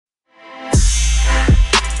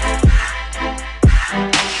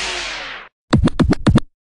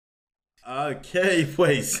Okay,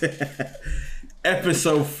 boys.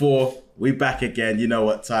 Episode 4. We back again. You know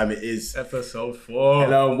what time it is. Episode 4.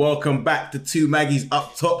 Hello and welcome back to Two Maggies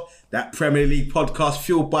Up Top, that Premier League podcast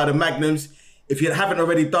fueled by the Magnums. If you haven't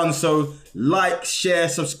already done so, like, share,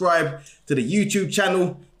 subscribe to the YouTube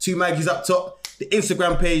channel, Two Maggies Up Top, the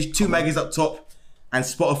Instagram page, Two Maggies Up Top, and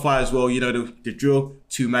Spotify as well. You know the drill,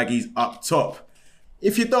 Two Maggies Up Top.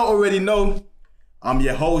 If you don't already know, I'm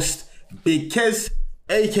your host, Big Kez,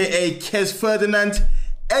 aka Kez Ferdinand,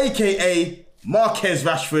 aka Marquez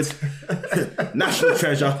Rashford, national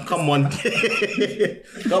treasure. Come on,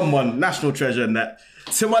 come on, national treasure and that.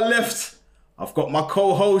 To my left, I've got my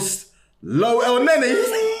co-host, Lo El Nene.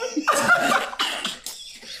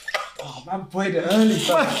 Oh, man played it early,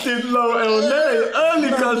 fam. Man did Lo El Nene early,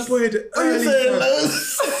 Man played it early, fam.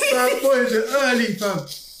 Man played it early, fam.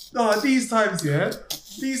 No, these times, yeah,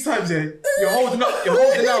 you're holding out.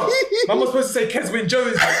 Man was supposed to say Keswin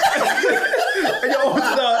Jones, and you're holding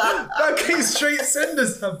out. That came straight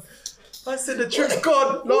senders, fam. I said the trick's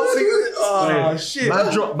gone. Last week, oh shit.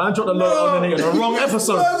 Man dropped the Lo El Nene in the wrong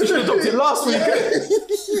episode. You should have dropped it last week.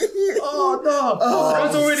 Oh no! I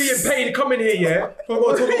was already in pain coming here, yeah. I've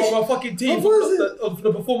got to talk about my fucking team for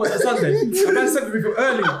the performance on Sunday. And man sent me from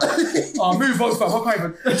early. Oh, move on, fam. I can't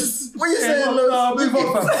even. What are you saying, Lo? Move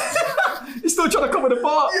on, fam. You're still trying to come with a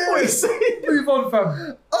bar. Yeah. What are you saying? Move on,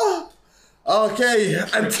 fam. Okay,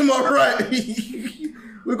 and to my right,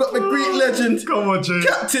 we've got the Greek legend, Come on, Jay.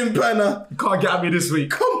 Captain Banner. You can't get at me this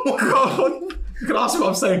week. Come on. Come on. You can ask me what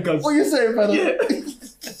I'm saying, cuz. What are you saying, Banner? Yeah.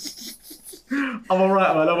 I'm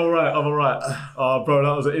alright, man. I'm alright. Oh, bro,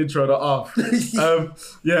 that was an intro and a half.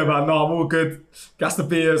 Yeah, man. No, I'm all good. Gas the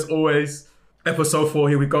beer as always. Episode 4,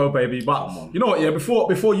 here we go, baby. But you know what? Yeah,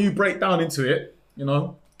 before you break down into it, you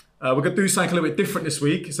know, we're gonna do something a little bit different this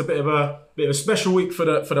week. It's a bit of a special week for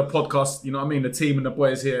the podcast. You know what I mean? The team and the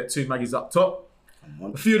boys here at Two Maggies Up Top.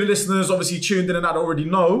 A few of the listeners obviously tuned in and that already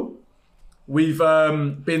know. We've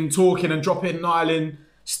been talking and dropping Nyland.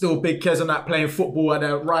 Still Big Kez and that playing football at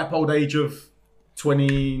a ripe old age of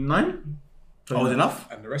 29. Old enough.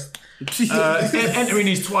 And the rest. Entering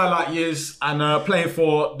his twilight years and playing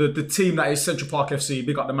for the team that is Central Park FC.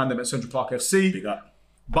 Big up the man them at Central Park FC. Big up.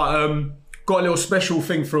 But got a little special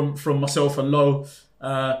thing from myself and Lo.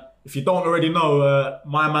 If you don't already know,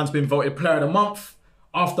 my man's been voted Player of the Month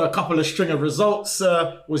after a couple of string of results.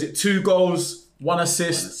 Was it 2 goals? 1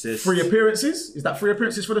 assist, 3 appearances. Is that 3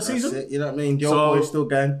 appearances for the season? That's it, you know what I mean? The old boy's still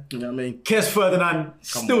going, you know what I mean? Kez Ferdinand,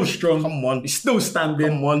 still strong. Come on. He's still standing.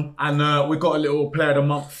 Come on. And we got a little Player of the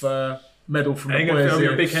Month medal from the Ain't gonna boys film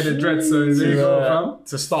your here. big-headed dread, so there you go, fam.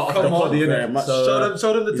 To start off Come the on. body, Very innit? much. So,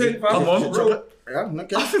 Show them the thing, fam. Come on. Yeah,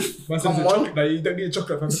 okay. Man says the chocolate. No, you don't need a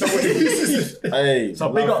chocolate, fam. Hey, So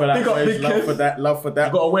love big up- for that, big up boys. Big love Kev. for that, love for that.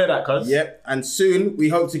 you got to wear that, cuz. Yep, and soon we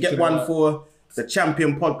hope to get one for the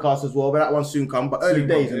Champion podcast as well, but that one soon come. But early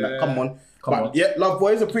days and that, come on. Come But on. yeah, love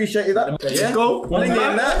boys, appreciated that. Let's go. Bling in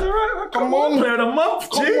that. Come on. Player of the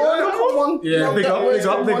Month, G. Come on. Yeah, Love big that, up, boys. big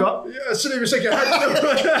up, Come big on. up. Yeah, I shouldn't even shake your hand.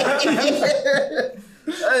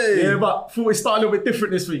 Hey. Yeah, but thought we start a little bit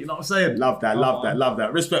different this week, you know what I'm saying? Love that.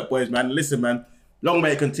 Respect, boys, man. Listen, man. Long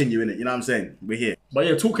may it continue, innit? You know what I'm saying? We're here. But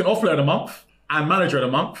yeah, talking off Player of the Month and Manager of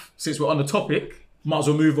the Month, since we're on the topic, might as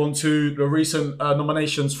well move on to the recent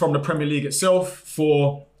nominations from the Premier League itself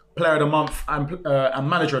for Player of the Month and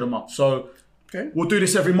Manager of the Month. So Okay. we'll do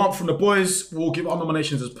this every month from the boys. We'll give our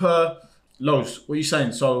nominations as per. Lowe's, what are you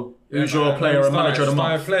saying? So who's your player and Manager of the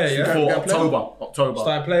Month Player, yeah. for Starting player? October?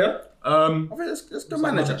 Starting player. I think let's go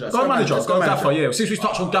manager. Go manager, Let's go manager. Gaffer, yeah. Since we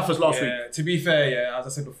touched on Gaffers last week. Yeah, to be fair, yeah, as I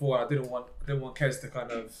said before, I didn't want Kez to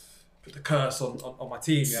kind of put the curse on my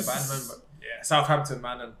team, yeah. But I remember, yeah, Southampton,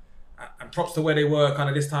 man, and props to where they were kind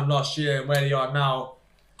of this time last year and where they are now.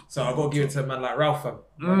 So I've got to give it to a man like Ralph, fam.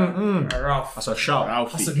 Ralph. That's a shout.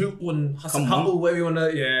 Ralphie. Hassan Hutton, Hassan Come on. Hutton, where we want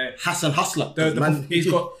to, yeah. Hassan Hustler. Man, he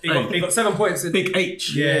got 7 points. In, Big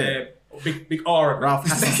H. yeah, big R. Ralph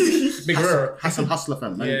Hassan. Big R. Hassan Hustler,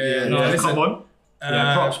 fam. Man. Yeah, no, no, Yeah, listen, come on.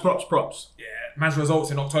 Yeah, props. Yeah, man's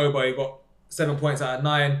results in October, he got 7 points out of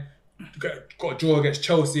 9. Got a draw against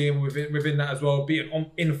Chelsea and within that as well, beat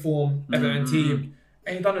an in-form Everton team.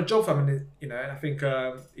 And he done a job for him, and you know, I think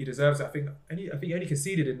he deserves it. I think he only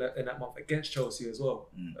conceded in that month against Chelsea as well.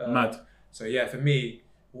 Mad. So yeah, for me,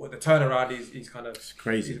 what the turnaround he's kind of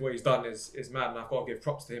crazy. What he's done is mad, and I've got to give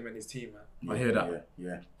props to him and his team, man. I hear that.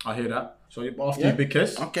 Yeah. I hear that. So after you, Big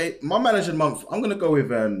Kiss. Okay, my manager of the month, I'm going to go with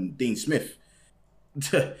Dean Smith.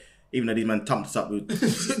 Even though these men thumped us up,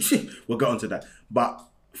 we'll get onto that. But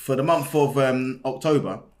for the month of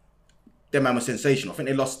October, their man was sensational. I think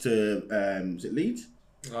they lost to, was it Leeds?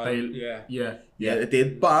 Yeah. Yeah, they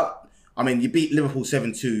did. But I mean, you beat Liverpool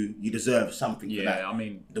 7-2. You deserve something for that. Yeah, I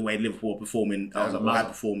mean, The way Liverpool are performing, was or amazing. had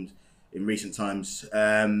performed in recent times.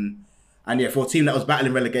 And yeah, for a team that was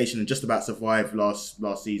battling relegation and just about survived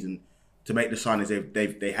last season, to make the signings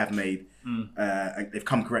they have made, and they've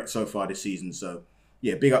come correct so far this season. So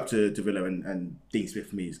yeah, big up to Villa, and Dean Smith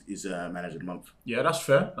for me is manager of the month. yeah, that's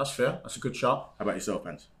fair. That's a good shout. How about yourself,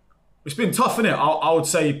 Pants? It's been tough, innit? I would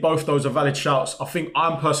say both those are valid shouts. I think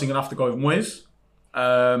I'm personally going to have to go with Moyes.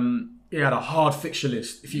 He had a hard fixture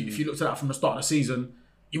list. If you looked at that from the start of the season,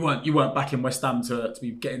 you weren't backing West Ham to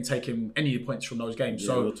be taking any points from those games.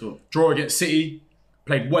 Yeah, real So talk. draw against City,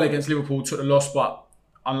 played well against Liverpool, took the loss, but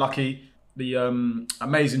unlucky. The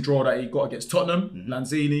amazing draw that he got against Tottenham,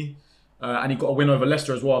 Lanzini, and he got a win over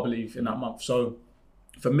Leicester as well, I believe, in that month. So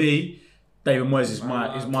for me, David Moyes is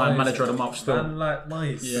my manager of the month still. Man like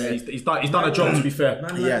Moyes. Yeah, he's done a job, to be fair.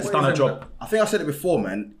 Man Yeah, like he's done a Moyes, job. I think I said it before,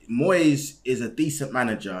 man. Moyes is a decent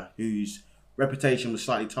manager whose reputation was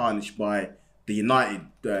slightly tarnished by the United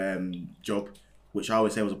job, which I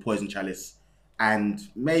always say was a poison chalice, and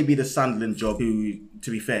maybe the Sunderland job, who, to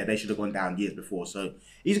be fair, they should have gone down years before. So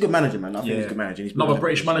he's a good manager, man. I think he's a good manager. He's Another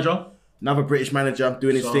British manager. Another British manager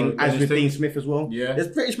doing his So, thing, doing as his with thing. Dean Smith as well. Yeah. There's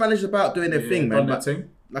British managers about doing their thing, man. done their But thing.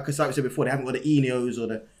 like I said before, they haven't got the Eneos or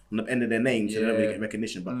the on the end of their names, so they don't really Yeah. get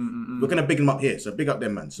recognition. But we're gonna big them up here, so big up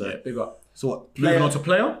them, man. So, Yeah, big up. so what? Moving on to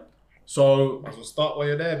player. So Might as well start while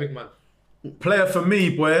you're there, big man. player for me,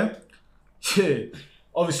 boy. Yeah,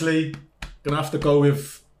 obviously gonna have to go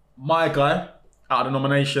with my guy out of the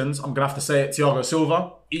nominations. I'm gonna have to say it, Thiago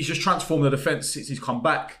Silva. He's just transformed the defense since he's come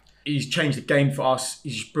back. He's changed the game for us.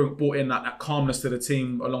 He's just brought in that calmness to the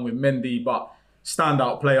team along with Mendy, but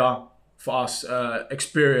standout player for us.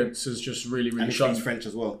 Experience has just really and he shown. speaks French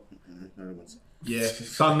as well. Yeah,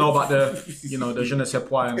 don't know about the je ne sais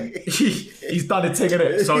quoi, and he's done the thing,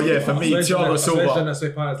 innit? So yeah, for me, Thiago Silva. That's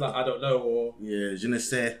why like, I don't know, or Yeah, je ne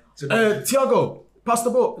sais. Thiago, pass the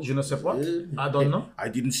ball. Je ne sais quoi. I don't know. I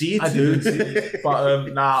didn't see it. I didn't see it. But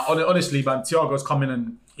honestly, man, Thiago's come in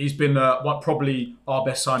and he's been probably our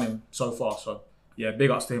best signing so far. So yeah, big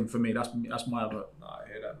ups to him for me. That's my vote. nah, I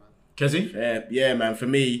hear that, man. Kezi? Yeah, man. For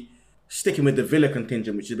me, sticking with the Villa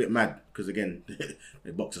contingent, which is a bit mad because again, they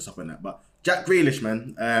box us up on that. But Jack Grealish,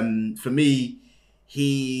 man. For me,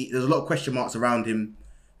 there's a lot of question marks around him.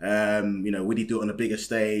 Would he do it on a bigger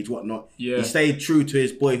stage, whatnot? Yeah. He stayed true to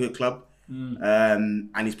his boyhood club, and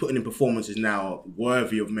he's putting in performances now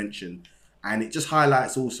worthy of mention. And it just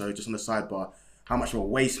highlights also, just on the sidebar, how much of a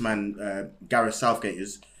waste man Gareth Southgate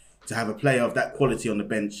is to have a player of that quality on the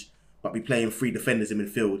bench, but be playing three defenders in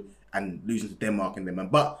midfield and losing to Denmark and them, man.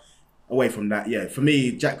 But away from that, yeah, for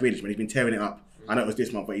me, Jack Grealish, man, he's been tearing it up. I know it was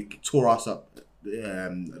this month, but he tore us up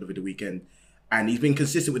over the weekend. And he's been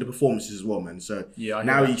consistent with the performances as well, man. So Yeah, I hear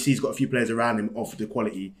now that. he's got a few players around him of the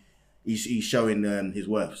quality. He's showing his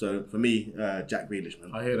worth. So for me, Jack Grealish,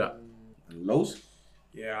 man. I hear that. And Lowe's?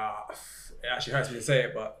 Yeah, it actually hurts me to say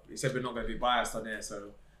it, but he said we're not going to be biased on here, so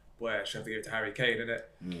boy, I should have to give it to Harry Kane, innit?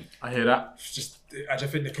 I hear that. I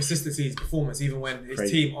just think the consistency in his performance, even when his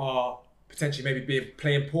Crazy. team are potentially maybe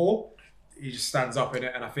playing poor, he just stands up in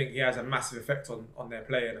it, and I think he has a massive effect on their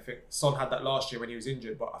play. And I think Son had that last year when he was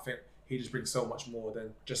injured, but I think he just brings so much more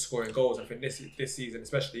than just scoring goals. I think this season,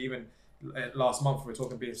 especially even last month, we're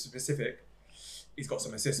talking being specific, he's got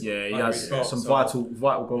some assists. Yeah, he under has his belt, some so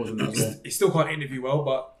vital goals in that as well. He still can't interview well,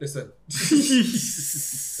 but listen,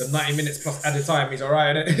 the 90 minutes plus added time, he's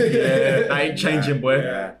alright, innit? Yeah, that ain't changing, boy.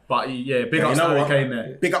 Yeah. But big Yeah, ups you know to Harry what? Kane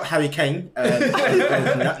there. Big up Harry Kane.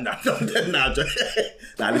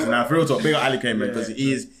 Listen, for real talk, big up Harry Kane, man, because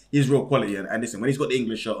he's real quality. And listen, when he's got the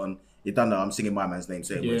English shot on, you done that. I'm singing my man's name,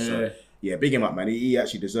 same way. So Yeah. yeah, big him up, man. He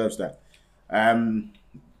actually deserves that.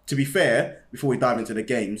 To be fair, before we dive into the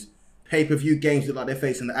games, pay-per-view games look like they're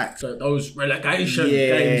facing the axe. So those relegation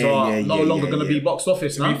Yeah, games are yeah, no yeah, longer yeah, going to be yeah. box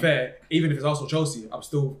office To now. be fair, even if it's Arsenal Chelsea, I'm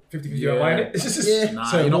still 50-50 Yeah. on buying it. It's just Yeah. Nah,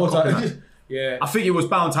 so you're not more copping time. that. Yeah. I think it was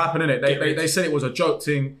bound to happen, innit? Get rid. They said it was a joke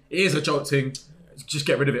thing. It is a joke thing. Just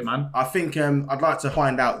get rid of it, man. I think I'd like to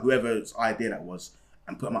find out whoever's idea that was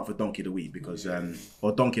and put them up for Donkey of the Week because,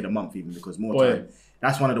 or Donkey of the Month even, because more Boy. time.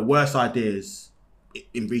 That's one of the worst ideas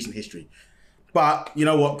in recent history. But you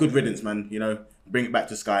know what? Good riddance, man. You know, bring it back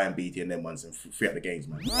to Sky and BT and them ones and free up the games,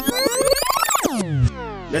 man.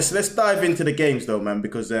 Let's dive into the games though, man,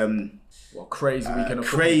 because What crazy weekend of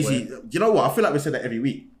crazy. football, boy. You know what? I feel like we said that every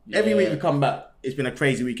week. Every Yeah. week we come back, it's been a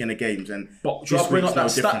crazy weekend of games, and But should this I bring week's up that no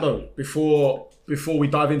stat different. though before we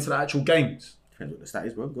dive into the actual games? Depends what the stat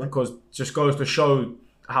is, bro. Go on. Because just goes to show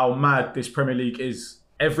how mad this Premier League is.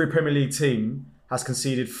 Every Premier League team has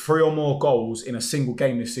conceded 3 or more goals in a single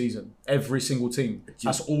game this season. Every single team.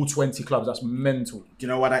 That's all 20 clubs. That's mental. Do you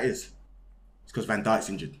know why that is? because Van Dijk's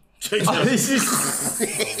injured.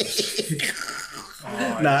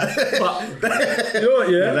 Nah. But, you know what,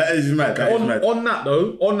 yeah? That is mad. On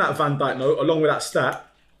that Van Dijk note, along with that stat,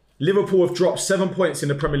 Liverpool have dropped 7 points in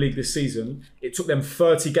the Premier League this season. It took them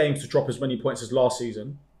 30 games to drop as many points as last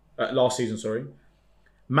season.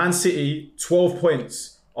 Man City, 12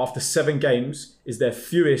 points after 7 games is their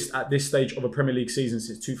fewest at this stage of a Premier League season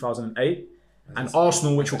since 2008. And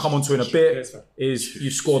Arsenal, which we'll come on to in a bit, is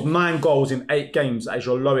you've scored 9 goals in 8 games as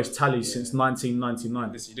your lowest tally since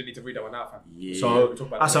 1999. Listen, you didn't need to read that one out, fam. Yeah. So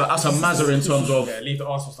that's a mazza in terms of Leave the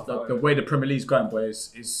Arsenal stuff out. the way the Premier League's going, boy.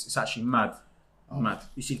 It's actually mad. Mad.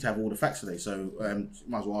 You seem to have all the facts today, so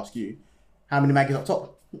might as well ask you, how many Maggies up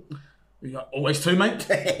top? You got always 2, mate.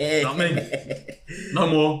 Not me. No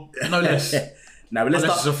more, no less. Now let's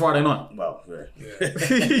Unless it's a Friday night. Well,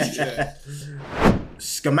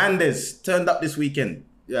 Scamanders turned up this weekend.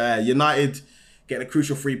 United getting a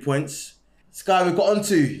crucial 3 points. This guy we've got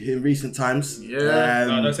onto in recent times. Yeah.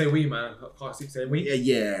 No, don't say we, man. Can't keep saying we.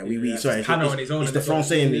 We. Sorry, Pano on his own. it's the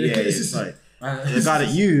Francais in the sorry. The guy that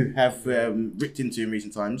you have ripped into in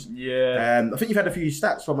recent times. Yeah. I think you've had a few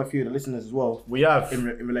stats from a few of the listeners as well. We have. In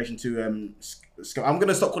relation to I'm going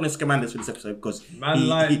to stop calling Scamanders for this episode because he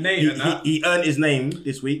earned his name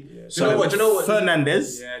this week. Yeah. So do you know what?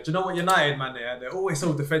 Fernandes. Yeah, do you know what United, man, they're always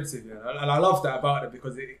so defensive, you know? And I love that about them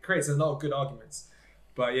because it creates a lot of good arguments.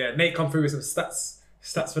 But yeah, Nate come through with some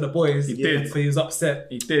stats for the boys. He did. So he was upset.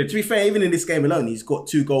 He did. To be fair, even in this game alone, he's got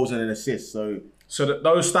 2 goals and an assist. So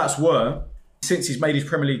those stats were, since he's made his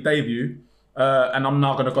Premier League debut, and I'm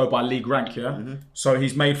now going to go by league rank here. Mm-hmm. So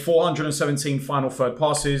he's made 417 final third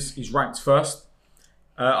passes. He's ranked first.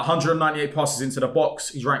 198 passes into the box.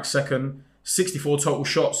 He's ranked second. 64 total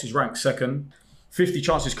shots. He's ranked second. 50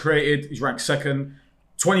 chances created. He's ranked second.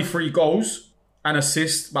 23 goals and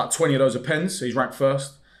assists. About 20 of those are pens. So he's ranked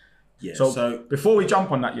first. yeah. So before we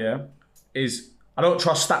jump on that, I don't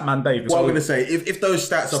trust Statman Dave. What I'm going to say, if those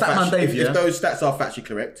stats are if those stats are factually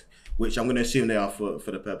correct, which I'm going to assume they are for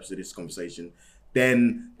the purpose of this conversation,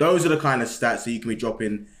 then those are the kind of stats that you can be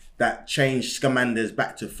dropping that change Scamanders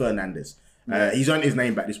back to Fernandes. He's earned his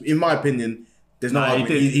name back this week. In my opinion, there's no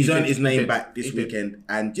argument. He's earned his name back this weekend.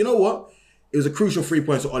 And you know what? It was a crucial 3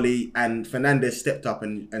 points to Ollie, and Fernandes stepped up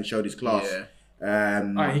and showed his class.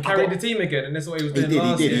 Yeah. He carried the team again, and that's what he was doing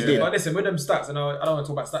last year. He did. But listen, with them stats, and I don't want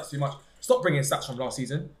to talk about stats too much. Stop bringing stats from last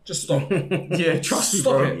season. Just stop. Trust me,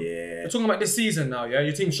 Stop bro. it. Yeah. We're talking about this season now, yeah?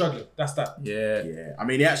 Your team's struggling. That's that. Yeah. I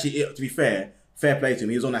mean, to be fair play to him.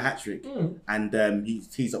 He was on a hat trick, and he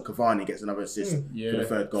tees up Cavani, gets another assist for the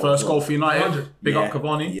third goal. First goal for United. Big up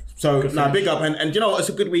Cavani. Yeah. So big up, and you know what? It's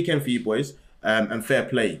a good weekend for you boys, and fair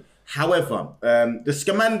play. However, the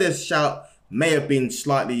Scamanders shout may have been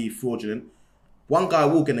slightly fraudulent. One guy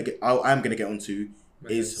I'm gonna get onto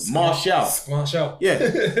is Martial. Martial. Yeah,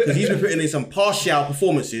 because he's been putting in some partial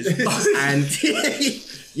performances, and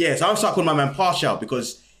so I'm starting calling my man Partial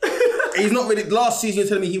because he's not really. Last season, you're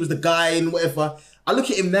telling me he was the guy and whatever. I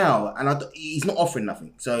look at him now, and he's not offering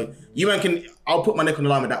nothing. So you man can. I'll put my neck on the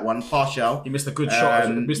line with that one. Partial. He missed a good shot.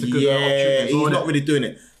 Missed a good opportunity. He's not really doing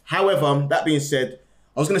it. However, that being said,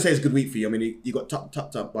 I was going to say it's a good week for you. I mean, you got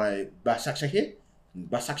tucked up by Başakşehir.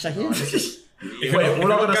 If all I'm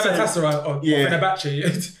going to say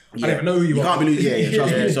Fenerbahce, I don't even know who you are. Can't believe,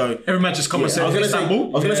 trust me. So every man just come and say, I was going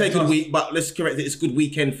to say good week, but let's correct it. It's a good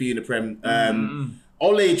weekend for you in the Prem.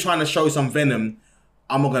 Ole trying to show some venom.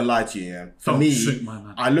 I'm not going to lie to you. Yeah. For me,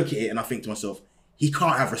 I look at it and I think to myself, he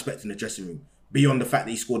can't have respect in the dressing room beyond the fact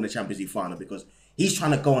that he scored in the Champions League final because he's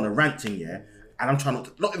trying to go on a ranting, and I'm trying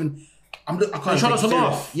I can't trying not to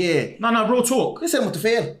laugh. Yeah. No, real talk. Let's tell him what to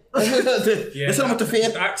feel. Let's tell him what to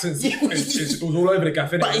feel. The accents, it was all over the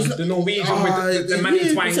gaff, innit? The Norwegian with the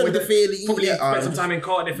Manny twang. Probably spent some time in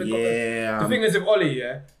Cardiff. The thing is with Ollie,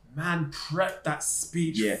 man prepped that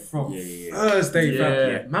speech from Thursday,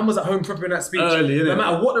 fam. Man was at home prepping that speech. Early, no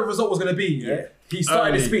matter what the result was going to be, he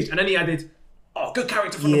started his speech and then he added, good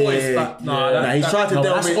character from the boys. He's tried to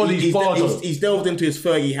delve he's delved into his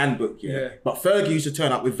Fergie handbook, but Fergie used to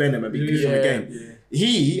turn up with venom and be pissed on the game.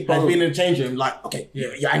 He has been in the change room like, okay,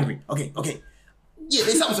 you're angry, okay. Yeah,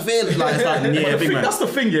 there's something to feel. Big man. That's the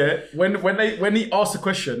thing, When he asked the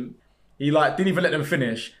question, he didn't even let them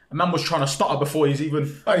finish. A man was trying to stutter before he's even.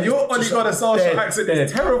 Your Ollie got a Sasha accent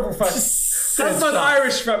is terrible, fam. That's man's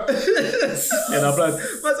Irish, fam. Man's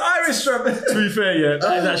Irish, fam. To be fair,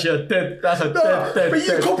 that is actually a dead. But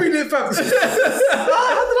you copied it, fam. How did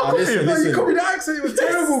I copy it? No, you copied the accent. It was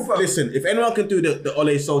terrible, fam. Listen, if anyone can do the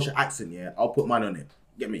Ole social accent, I'll put mine on it.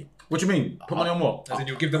 Get me? What do you mean? Put money on what? As in,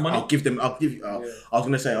 you'll give them money? I'll give you. I was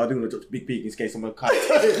gonna say I'll do a big peek in case someone come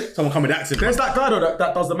with accent. There's that guy though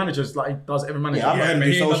that does the managers, like he does every manager. Yeah, I've heard him but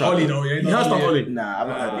do he ain't done social. Ollie though. He has done Ollie. Nah, I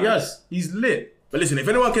haven't heard of it. Yes, he's lit. But listen, if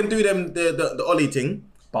anyone can do them the Ollie thing,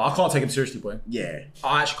 But I can't take him seriously, boy. yeah.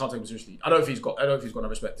 I actually can't take him seriously. I don't know if he's got no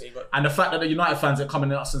respect. And the fact that the United fans are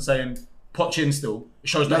coming at us and saying Poch in still, it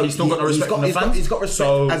shows that he's still got no respect from the fans. He's got respect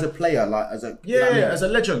So- as a player, like as a as a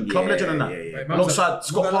legend, club legend and that. Yeah. Alongside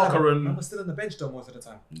Scott Parker Man and was still on the bench though most of the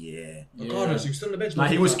time. Yeah. Regardless, he was still on the bench. like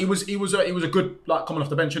most he of the time. was a good like coming off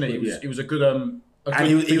the bench, innit? He was a good And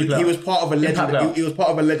he was part of a Impact legend. player. He was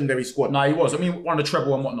part of a legendary squad. Nah, he was. I mean, won the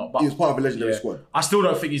treble and whatnot. But He was part of a legendary squad. I still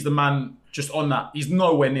don't think he's the man. Just on that, he's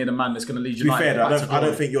nowhere near the man that's going to lead To be United. fair, though, back to I glory.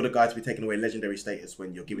 don't think you're the guy to be taking away legendary status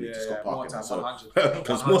when you're giving it to Scott more Parker. time, So, 100.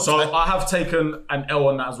 'cause more So time- I have taken an L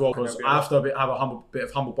on that as well because I have to have a bit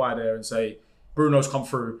of humble pie there and say Bruno's come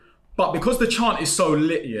through. But because the chant is so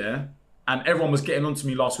lit, yeah, and everyone was getting onto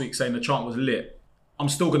me last week saying the chant was lit, I'm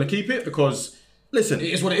still going to keep it because listen, it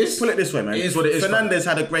is what it is. Put it this way, man. It is what it is. Fernandes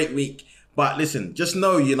had a great week, but listen, just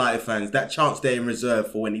know, United fans, that chance there in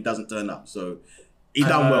reserve for when he doesn't turn up. So he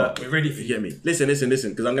done well. we're ready for you. Get me? Listen,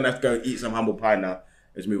 because I'm gonna have to go eat some humble pie now.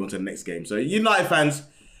 Let's move on to the next game. So United fans,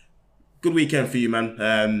 good weekend for you,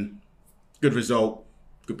 man. Good result,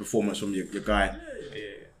 good performance from your guy.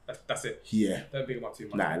 Yeah. That's it. Yeah. Don't big him up too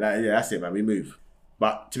much. Nah, that's it, man. We move.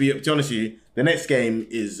 But to be honest with you, the next game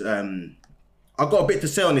is I've got a bit to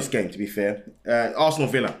say on this game. To be fair, Arsenal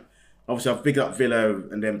Villa. Obviously, I've bigged up Villa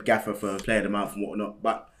and then Gaffer for player of the month and whatnot.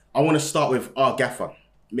 But I want to start with our Gaffer,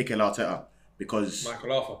 Mikel Arteta, because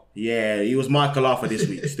Michael Arthur. yeah, he was Michael Arthur this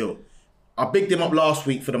week still. I bigged him up last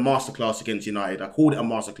week for the masterclass against United. I called it a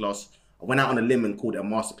masterclass. I went out on a limb and called it a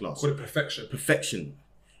masterclass. Call it perfection. Perfection.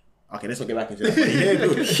 Okay, let's not get back into that. Yeah,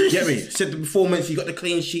 good. Get me? Said the performance, you got the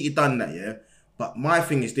clean sheet, you done that, yeah? But my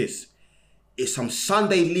thing is this. It's some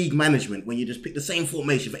Sunday league management when you just pick the same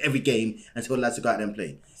formation for every game and tell lads to go out there and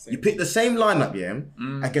play. You pick the same lineup, yeah,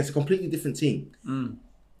 against a completely different team.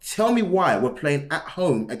 Tell me why we're playing at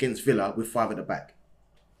home against Villa with 5 at the back.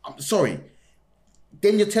 I'm sorry.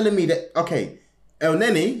 Then you're telling me that, okay, El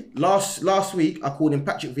Neni, last week, I called him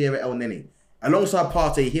Patrick Vieira El Neni. Alongside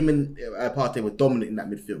Partey, him and Partey were dominant in that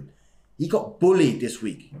midfield. He got bullied this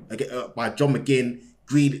week by John McGinn,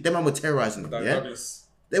 Greed. Them men were terrorising him, yeah? Douglas.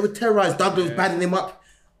 They were terrorised. Douglas was batting him up.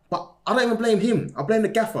 But I don't even blame him. I blame the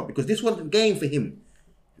gaffer because this wasn't a game for him.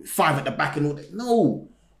 5 at the back and all that. No.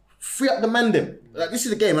 Free up the man them. Like, this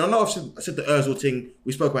is a game, and I know I said the Ozil thing,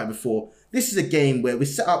 we spoke about it before. This is a game where we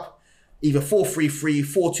set up either 4-3-3,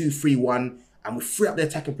 4-2-3-1, and we free up the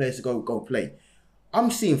attacking players to go play.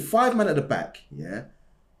 I'm seeing 5 men at the back, yeah?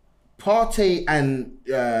 Partey and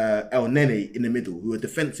El Neni in the middle, who are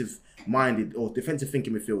defensive-minded or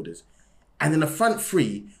defensive-thinking midfielders. And then the front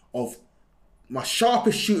 3 of my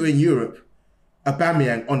sharpest shooter in Europe,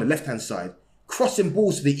 Aubameyang on the left-hand side, crossing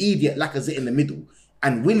balls to the idiot Lacazette in the middle,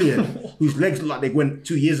 and Willian, whose legs look like they went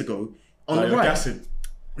 2 years ago, on the right. Gassing.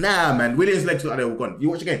 Nah, man, Willian's legs look like they were gone. You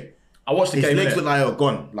watch the game? I watched the His game. legs innit? look like they were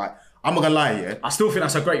gone. Like, I'm not gonna lie, yeah. I still think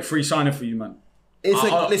that's a great free signing for you, man. It's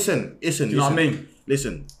like, listen. you know what I mean?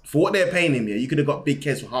 Listen, for what they're paying him, yeah, you could have got big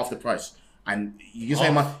Kez for half the price. And you're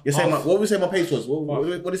saying what were we saying my pace was? What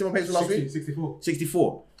did you say my pace was last week? 64.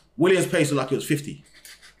 64. Williams' pace looked like it was 50.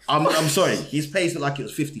 I'm sorry, his pace looked like it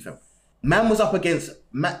was 50, fam. Man was up against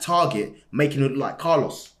Matt Target, making it look like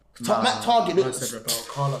Carlos. Matt Target looked...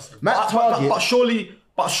 Carlos. Matt Target...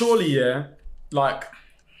 But surely, yeah, like,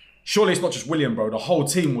 surely it's not just William, bro. The whole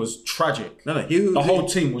team was tragic. No, the whole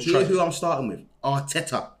team was tragic. Who I'm starting with?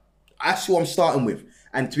 Arteta. That's who I'm starting with.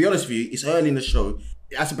 And to be honest with you, it's early in the show.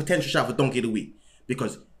 That's a potential shout for Donkey of the Week.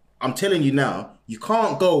 Because I'm telling you now, you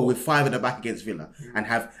can't go with 5 at the back against Villa and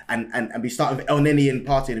have and be starting with El Neni and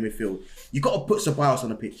Partey in the midfield. You got to put Ceballos on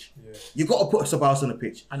the pitch. Yeah. You got to put Ceballos on the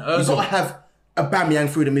pitch. And you got to have Aubameyang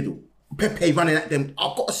through the middle. Pepe running at them.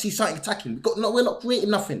 I've got to see something attacking. We're not creating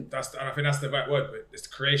nothing. And I think that's the right word, but it's the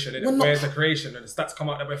creation. Where's the creation? And the stats come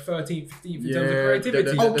out that we're 13th, 15th in terms of creativity.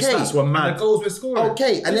 The stats were mad. And the goals we're scoring.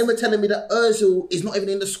 Okay, and then we're telling me that Ozil is not even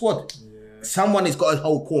in the squad. Yeah. Someone has got to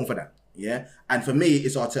hold corn for that. Yeah, and for me,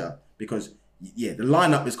 it's Arteta because the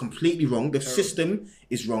lineup is completely wrong. The system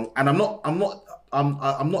is wrong, and I'm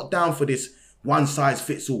not down for this one size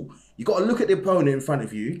fits all. You got to look at the opponent in front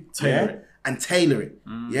of you, and tailor it.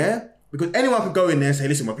 Yeah. Because anyone could go in there and say,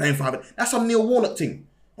 listen, we're playing 5. That's some Neil Warnock thing.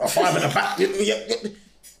 5 at the back.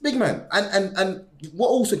 Big man. And what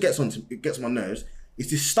also gets on my nerves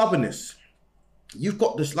is this stubbornness. You've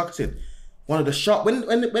got this, like I said, one of the sharp... When the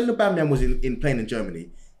Aubameyang was in playing in Germany,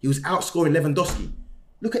 he was outscoring Lewandowski.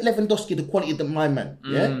 Look at Lewandowski, the quality of my man.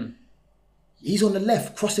 Yeah? He's on the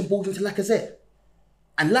left, crossing balls into Lacazette.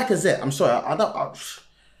 And Lacazette, I'm sorry, I'm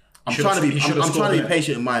trying to be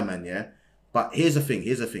patient in my man, yeah? But here's the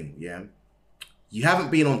thing, yeah? You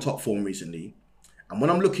haven't been on top form recently. And when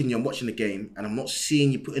I'm looking, I'm watching the game, and I'm not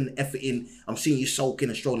seeing you putting effort in. I'm seeing you sulking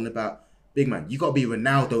and strolling about. Big man, you got to be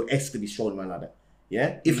Ronaldo-esque to be strolling around like that.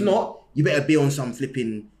 Yeah? If not, you better be on some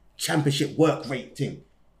flipping championship work rate thing.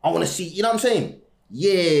 I want to see, you know what I'm saying?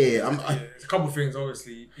 Yeah. There's a couple of things,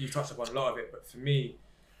 obviously. You've touched upon a lot of it, but for me,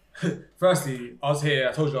 firstly, I was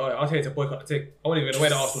here to boycott the thing. I wasn't even going to wear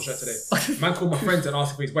the Arsenal shirt today. Man called my friends and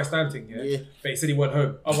asked if he's West Ham thing, yeah? But he said he went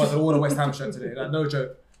home. Otherwise, I'd order a West Ham shirt today. Like, no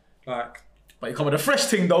joke. Like, but you come with a fresh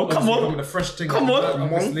thing though. Come on. With a fresh thing. Come on.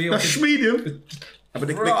 That's medium.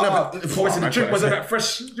 Obviously, the drink wasn't that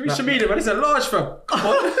fresh. You mean medium, man? It's a large, fam. Come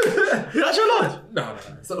on. That's your large? No.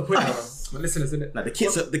 It's not the point, man. My listeners, isn't it? Nah, the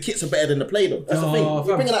kits are better than the play though. That's the thing.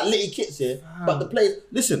 We're bringing out litty kits here, but the play.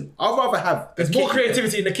 Listen, I'd rather have. There's more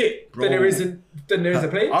creativity in the kit than there is in the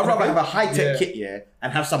play. I'd rather have a high tech kit, yeah,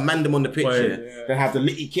 and have some mandem on the pitch, than have the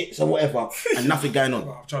litty kits or whatever and nothing going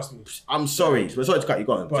on. Trust me. I'm sorry. We're sorry to cut you.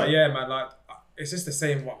 Go on. But yeah, man, like it's just the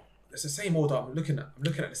same. It's the same order. I'm looking at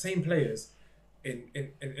the same players in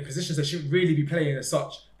positions that should really be playing as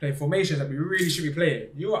such, playing formations that we really should be playing.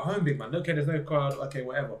 You're at home, big man. Okay, there's no crowd. Okay,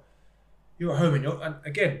 whatever. You're at home, and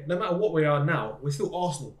again, no matter what we are now, we're still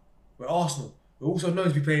Arsenal. We're Arsenal. We're also known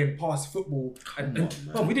to be playing pass football, and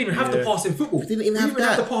we didn't even have the pass in football. We didn't even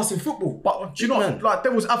have the pass in football. But do you know, like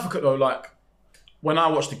devil's advocate though, like when I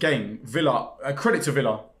watched the game, Villa, credit to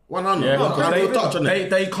Villa. 100. Yeah,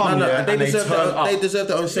 they come they deserve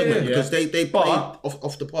their own segment because they played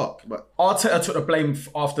off the park. But Arteta took the blame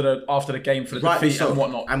after the game for the defeat and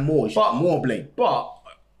whatnot, and more blame. But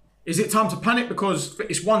is it time to panic because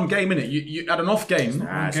it's one game, innit? You had an off game.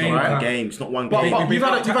 Nah, it's not one game. It's not one game. But you've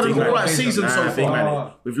had an alright season so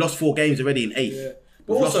far. We've lost 4 games already in 8. Yeah.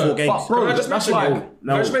 But We've lost 4 games. But bro, I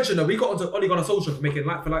just mentioned that we got onto Ole Gunnar Solskjaer for making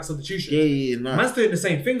like-for-like substitutions. Yeah, nah. Man's doing the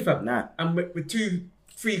same thing, fam. Nah. And with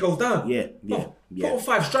 2-3 goals down. Yeah. Put on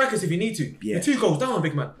 5 strikers if you need to. Yeah. You're 2 goals down,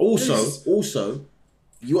 big man. Also,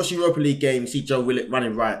 you watch the Europa League game, see Joe Willett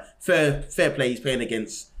running right. Fair play, he's playing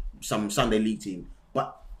against some Sunday League team.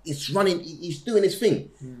 But it's running, he's doing his thing.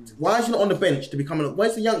 Why is he not on the bench to become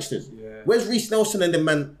where's the youngsters? Yeah. Where's Reece Nelson and the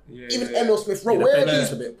man? Even Emil Smith-Rowe.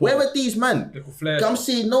 Where are these man? I'm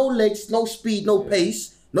seeing no legs, no speed, no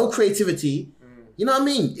pace, no creativity. You know what I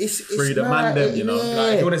mean? It's free the man them, you know.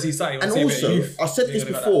 Like, you want to see something. And also, I said this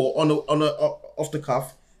before on a off the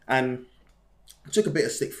cuff, and I took a bit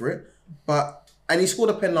of stick for it. And he scored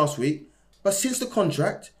a pen last week. But since the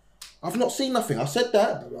contract, I've not seen nothing. I said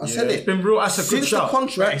that. I said it. It's been real. That's a good shot. Since the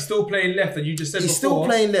contract, he's still playing left, and you just said he's still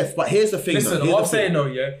playing left. But here's the thing. Listen, what I'm saying though,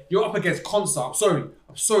 yeah, you're up against Konsa.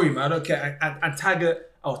 I'm sorry, man. I don't care. And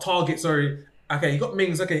Target. Sorry. Okay, you got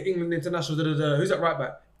Mings. Okay, England international. Who's that right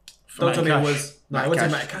back? Don't tell me it was. No, it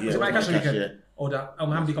wasn't Matty Cash. Was it Matty Cash on the weekend? Or that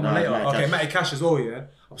Mohamed come on later? Okay, Matty Cash as well. Yeah.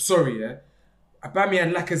 I'm sorry. Yeah.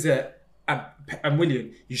 Aubameyang, Lacazette, and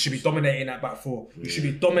Willian, you should be dominating that back 4. You should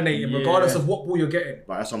be dominating regardless of what ball you're getting.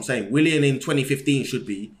 But that's what I'm saying. Willian in 2015 should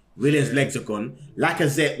be. Willian's legs are gone.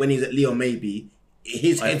 Lacazette when he's at Lyon maybe.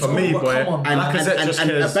 His head's for me, boy. And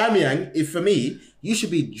Aubameyang, if for me, you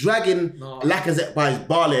should be dragging Lacazette by his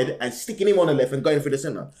bar lead and sticking him on the left and going through the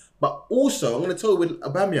centre. But also, I'm going to tell you with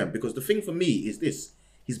Aubameyang, because the thing for me is this.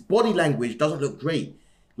 His body language doesn't look great.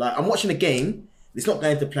 Like, I'm watching a game, it's not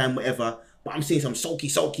going to plan, whatever, but I'm seeing some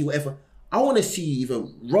sulky, whatever. I want to see either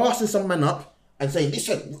rassing some man up and saying,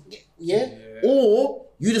 listen, or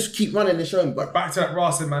you just keep running and showing. But back to that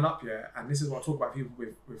rassing man up, and this is what I talk about people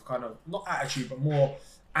with kind of, not attitude, but more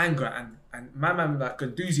anger. And my man like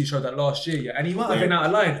Guendouzi showed that last year, and he might have been out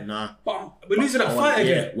of line. Nah. But we're losing that fight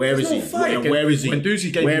again. Where is he? Where is he?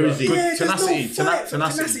 Guendouzi gave you good tenacity.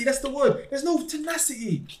 Tenacity, that's the word. There's no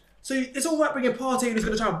tenacity. So it's all right bringing Partey and he's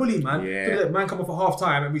going to try and bully, man. Yeah. Man come off at half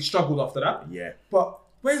time and we struggled after that. Yeah. But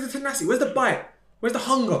where's the tenacity? Where's the bite? Where's the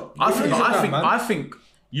hunger? I think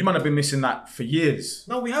you might have been missing that for years.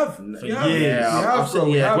 No, we have. For years.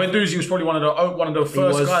 Guendouzi was probably one of the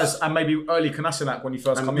first guys, and maybe early Kolasinac when he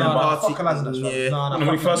first come in. Fuck Kolasinac.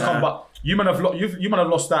 When he first come, but you might have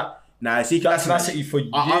lost that. Nah, see, tenacity for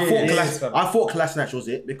years. I thought Kolasinac was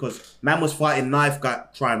it because man was fighting knife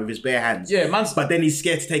crime with his bare hands. Yeah, but then he's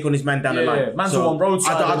scared to take on his man down the line. Man's on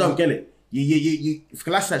roadside. I don't get it.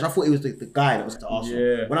 For Kolasinac, I thought he was the guy that was to Arsenal.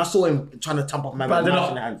 Yeah. When I saw him trying to thump off man with knives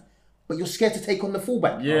in the hands. but you're scared to take on the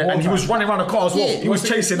fullback. Yeah, and he was running around the car as well. Yeah. He was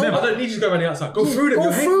chasing them. I don't need you to go around the outside. Go through them.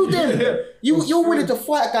 Go through them. Yeah. You're willing to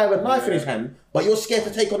fight a guy with a knife in his hand, but you're scared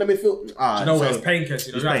to take on the midfield. You know what? It's pain, Kes.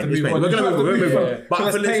 You It's have pain. to It's move pain. on. We're gonna move on. Yeah. But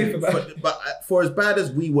That's for pain listen, for that. but for as bad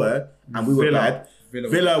as we were, and we were Villa. bad,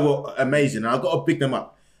 Villa were amazing, and I've got to pick them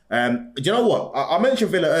up. Do you know what? I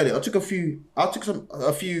mentioned Villa earlier. I took a bit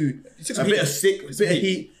of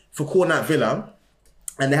heat for calling out Villa,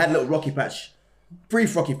 and they had a little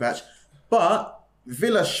brief rocky patch, but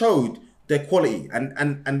Villa showed their quality, and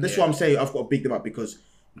that's why I'm saying I've got to big them up, because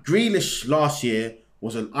Grealish last year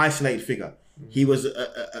was an isolated figure. He was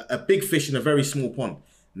a big fish in a very small pond.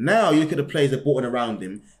 Now you look at the players they've brought in around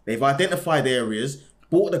him. They've identified areas,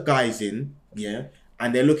 brought the guys in,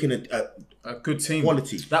 and they're looking at A good team.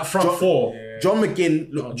 quality. That front four. John McGinn,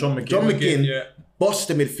 look, John McGinn, yeah. bossed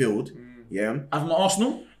the midfield. Have my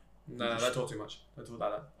Arsenal. No, don't talk too much. Don't talk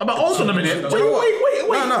like that. About Arsenal a minute. Wait,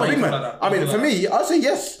 Wait. No, big man. like that. I mean, for me, I'll say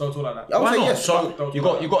yes. Don't talk like that. I would Why say not? yes. So you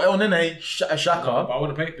got El Nene, Xhaka. But I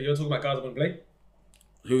want to play. But you're talking about guys I want to play.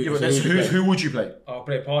 Who would you play? I'll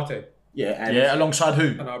play Partey. Yeah, and Yeah, alongside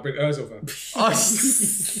who? And I'll bring Ozil, fam.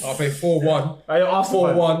 Us. I'll play 4-1. Hey, Arsenal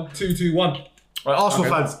fans. 4-1, 2-2-1. Right, Arsenal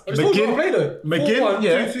fans. I just told you I play though. McGinn, 4-1,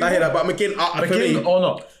 yeah. 2-2-1. I hear that, but McGinn, for McGinn me, or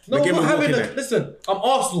not? No, McGinn I'm will not walk having in a, there. listen, I'm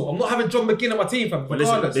Arsenal. I'm not having John McGinn on my team, fam. But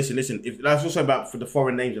Regardless. listen. If that's also about for the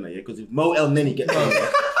foreign names in there, because if Mo El Neni gets in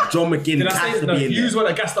there, John McGinn Did I has say to no? be in You there.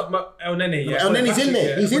 want to gassed up El Nene. Yeah, El Neni's in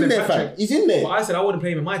there. He's in there, fam. He's in there. But I said I wouldn't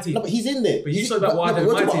play him in my team. No, but he's in there. But you said about why they're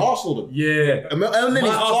we're my talking team. about Arsenal though. Yeah. El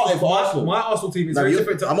Neni's starting for Arsenal. My Arsenal team is No, very you-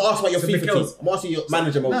 different to I'm asking about your to FIFA team. Mikel's. I'm asking your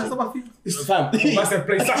manager mode. Nah, it's not my FIFA. Fam, I said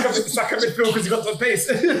play Saka midfield because he got some pace.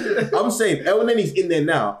 I'm saying El Neni's in there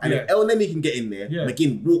now, and if Yeah. El Neni can get in there, Yeah.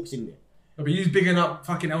 McGinn walks in there. But he's bigging up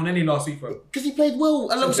fucking El Nene last week, bro. Because he played well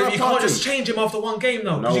So alongside you can't Partey. just change him after one game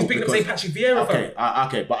now. Because he's bigging up because- St. Patrick Vieira, Okay, fam.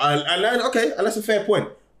 okay, but I learned. Okay, and that's a fair point.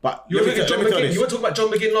 But You were let me talking tell John McGinn. this. You were talking about John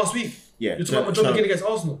McGinn last week. Yeah, You're talking about John so- McGinn against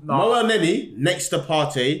Arsenal. Mo El Neni next to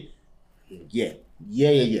Partey. Yeah.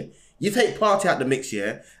 You take Partey out the mix,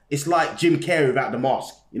 it's like Jim Carrey without the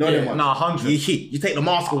mask. You know what I mean? Nah, 100. You take the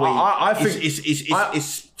mask away. I think-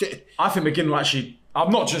 it's I think McGinn will actually. I'm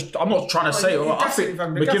not trying to say. you're I think gassing,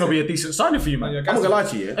 fam, you're McGinn will be a gassing. decent signing for you, man. you're I'm not gonna lie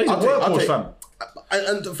to you. He's a workhorse, fam.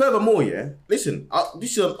 And furthermore, listen,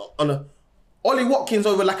 this is on a Ollie Watkins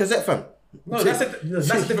over Lacazette, fam. No, that's a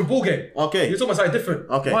different ball game. Okay. You're talking about something different.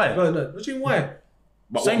 Okay. Why? No. What do you mean why?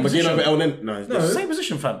 But Same McGinn position. over El Neni. No, it's No. different. Same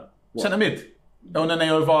position, fam. Centre mid. El Nene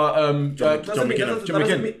over John Doesn't mean- McGinn. John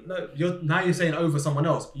McGinn. mean- No, now you're saying over someone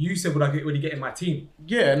else. You said would he get in my team?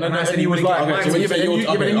 Yeah, And I said and he was he would like, get okay, in my so team. you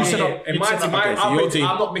but then you okay. said, In my team, okay, so your team.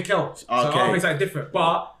 I'm not Mikel. So Okay. I'll make something different.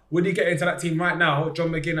 But would he get into that team right now, John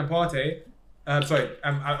McGinn and Partey?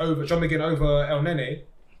 Over John McGinn over El Nene.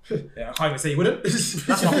 Yeah, I can't even say he wouldn't. That's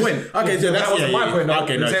my point. Okay, so That that's wasn't my point, no.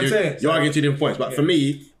 Okay, You no, see what I'm saying? you're arguing 2 different points. But for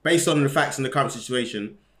me, based on the facts and the current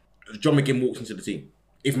situation, John McGinn walks into the team.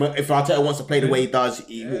 If Arteta wants to play the way he does,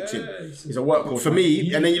 he walks in. He's a workhorse. For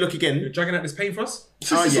me, and then you look You're again. dragging out this pain for us?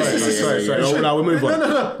 Oh yeah, sorry. No, we'll move on.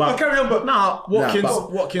 No, But carry on, but Nah, Watkins.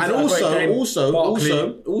 Watkins. and had a great game.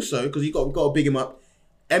 Barkley. also, because you got to big him up.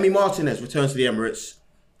 Emi Martinez returns to the Emirates,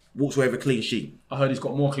 walks away with a clean sheet. I heard he's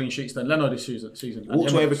got more clean sheets than Leno this season.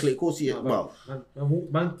 Walks away with a clean. Of course, he well,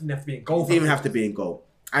 man didn't have to be in goal. he didn't even have to be in goal.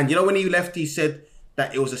 And you know when he left, he said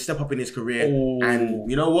that it was a step up in his career. Oh. And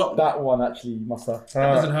you know what? That one actually must have.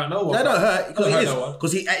 That doesn't hurt no one. That don't hurt because Doesn't he hurt is no one.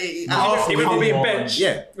 because he. He went from being bench.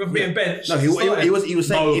 Yeah. He went from being bench. No, he was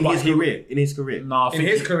saying No, in but his he- career. In his career. Nah, I In think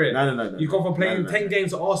his career. No. You've gone from playing No. 10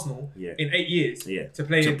 games at Arsenal Yeah. in 8 years Yeah. to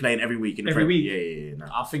playing. playing every week in the every Premier. week. Yeah.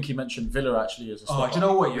 No. I think he mentioned Villa actually as a Oh, starter. do you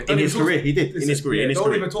know what? You In his career, he did. In his career. In his don't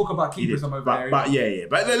career. even talk about He keepers did. I'm over But there.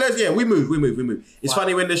 But let's we move. It's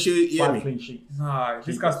funny when the shoe. Yeah, Five me. clean sheets. Nah,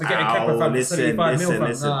 this guy's forgetting Kepa fam for listen, 75 mil fam.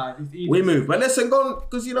 listen. Nah, he's We move, but listen, go on,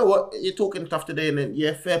 because you know what, you're talking tough today, and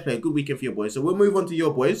then fair play, good weekend for your boys. So we'll move on to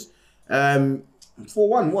your boys.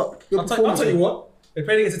 4-1, what? Good I'll tell you what. They're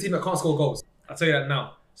playing against a team that can't score goals. I'll tell you that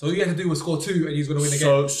now. So all you have to do was score 2 and he's going to win the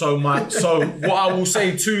game. So what I will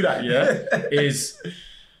say to that, is,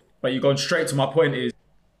 but you're going straight to my point is,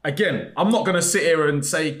 again, I'm not going to sit here and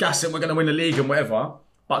say, gas it, we're going to win the league and whatever.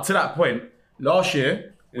 But to that point, last year,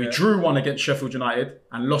 we drew one against Sheffield United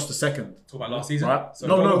and lost the second. Talk about last season. Right? So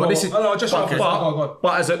But this is. No, just shut but, up. Go on.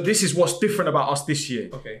 but this is what's different about us this year.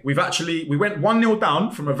 Okay. We went 1-0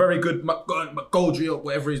 down from a very good McGoldrick or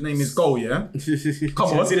whatever his name is goal, yeah?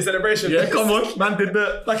 Come on. See the celebration? Yeah, come on. Man did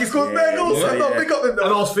the. Like he scored bare goals. yeah, so no, yeah. pick up him though.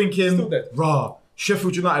 And I was thinking, Still dead. rah,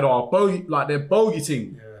 Sheffield United are bogey, like they're bogey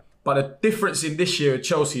team. Yeah. But the difference in this year at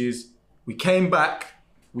Chelsea is we came back,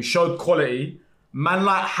 we showed quality. Man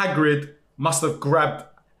like Hagrid must have grabbed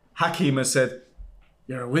Hakim has said,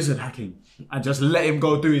 "You're a wizard, Hakim," and just let him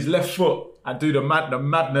go do his left foot and do the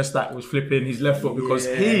madness that was flipping his left foot because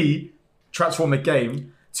he transformed the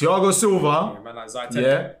game. Thiago Silva, Man, like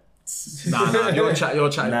Zytek. Nah, you're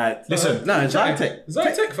chatting. Nah, Listen, no, Zytek.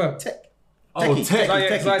 Zytek, fam. Tech. oh, Techie. tech.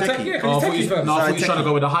 Zytek, yeah, because Oh, I he's thought techie, you, fam. no, I thought you were Zytek. trying to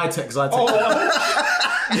go with the high tech Zytek.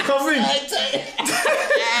 You know what I mean?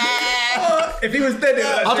 If he was dead,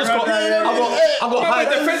 I just got high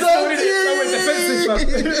defensive.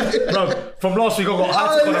 Bro, from last week I got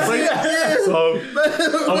high tech on the break, so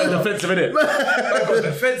I went defensive in it.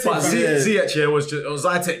 But Ziyech here was just, or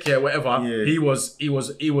Zytek here, whatever. Yeah. He was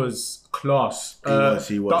class.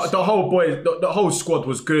 He was. The whole the whole squad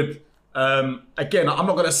was good. Again, I'm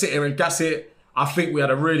not gonna sit here and gas it. I think we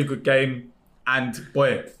had a really good game, and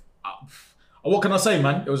boy. What can I say,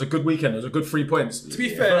 man? It was a good weekend. It was a good 3 points. To be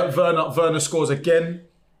fair, Werner scores again.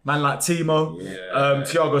 Man like Timo,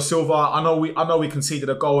 Thiago Silva. I know we conceded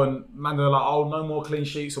a goal, and man they're like, oh, no more clean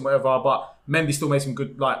sheets and whatever. But Mendy still made some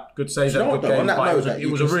good saves and good games. But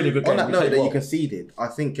it was a really good game. On that We note played that well. you conceded,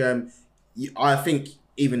 I think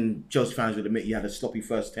even Chelsea fans would admit you had a sloppy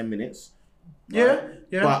first 10 minutes. Yeah.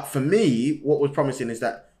 But for me, what was promising is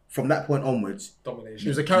that from that point onwards, domination. He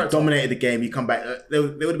was a you character. dominated the game. You come back. There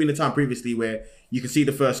would have been a time previously where you can see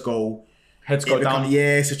the first goal. Heads go down.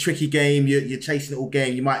 Yeah, it's a tricky game. You're chasing it all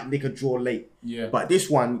game. You might nick a draw late. Yeah. But this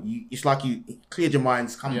one, it's like you cleared your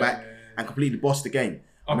minds, come back, and completely bossed the game.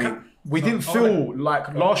 I mean, We didn't feel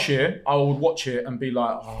like last year I would watch it and be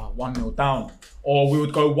like, 1-0 down. Or we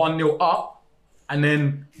would go 1-0 up and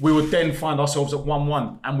then we would then find ourselves at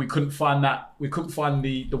 1-1 and we couldn't find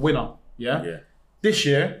the winner. Yeah? This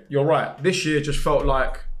year, you're right. This year just felt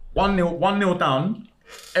like 1-0 down.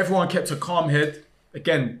 Everyone kept a calm head.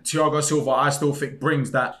 Again, Thiago Silva, I still think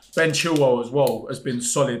brings that. Ben Chilwell as well has been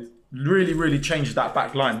solid. Really, really changed that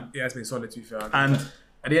back line. Yeah, it's been solid to be fair. And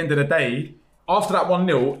at the end of the day, after that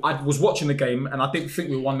 1-0, I was watching the game and I didn't think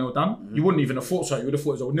we were 1-0 down. You wouldn't even have thought so. You would have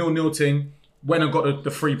thought it was a 0-0 thing. Went and got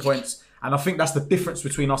the 3 points. And I think that's the difference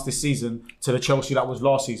between us this season to the Chelsea that was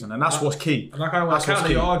last season. And that's what's key. And I kind of want to That's what's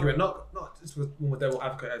counter your key. argument, not just with more devil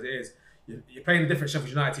advocate as it is. You're playing a different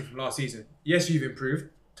Sheffield United team from last season. Yes, you've improved.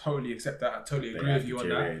 Totally accept that. I totally agree with you on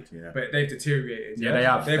that. Yeah. But they've deteriorated. Yeah, they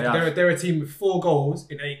have. They're a team with 4 goals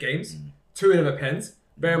in 8 games. 2 of them are pens.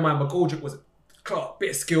 Bear in mind, McGoldrick was a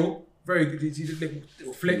bit of skill. Very good. He did a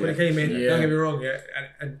little flick when he came in. Yeah. Don't get me wrong. Yeah,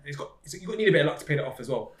 and you need a bit of luck to pay that off as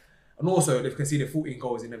well. And also, they've conceded 14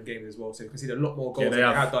 goals in them games as well. So they've conceded a lot more goals than they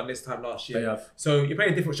had done this time last year. They have. So you're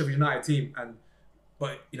playing a different Sheffield United team,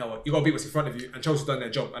 but you know what? You got to beat what's in front of you. And Chelsea's done their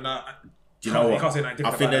job. And Do you know you what? can't say nothing I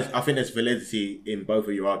different think there's validity in both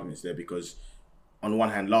of your arguments there because on one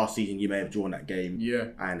hand, last season you may have drawn that game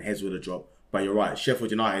and heads would have dropped. But you're right, Sheffield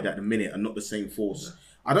United at the minute are not the same force.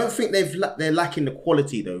 I don't think they're lacking the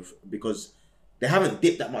quality though because they haven't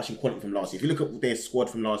dipped that much in quality from last year. If you look at their squad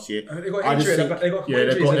from last year, They got injuries. They got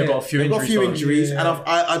a few they've got a few injuries, Yeah. and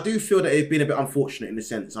I do feel that they've been a bit unfortunate in the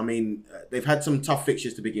sense. I mean, they've had some tough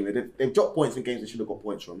fixtures to begin with. They've dropped points in games they should have got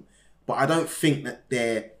points from, but I don't think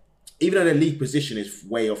that even though their league position is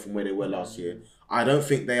way off from where they were last year, I don't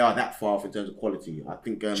think they are that far off in terms of quality. I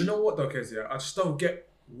think. Do you know what though, Kezia? I just don't get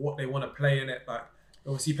what they want to play in it. Like,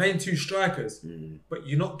 obviously, playing 2 strikers, but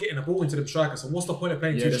you're not getting the ball into the strikers. So what's the point of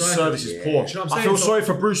playing 2 the strikers? service is poor. Do you know what I'm I saying? feel So- sorry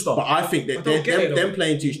for Brewster. But I think that I don't get it, them though.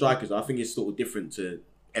 playing 2 strikers, I think it's sort of different to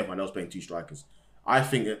everyone else playing 2 strikers. I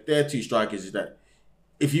think that their 2 strikers is that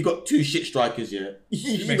if you got 2 shit strikers, you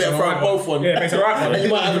makes better it throw alright both one. on. Yeah, it makes it alright one. And you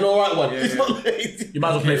might have an alright one. Yeah, It's yeah. not like- You might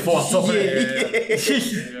as well play 4 up top.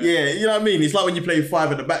 Yeah, you know what I mean? It's like when you play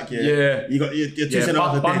 5 at the back, Yeah. You got your 2 Yeah, centre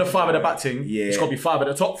halves are but under dead. 5 at the back team, Yeah. it's got to be 5 at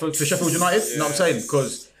the top for Sheffield United. You know what I'm saying?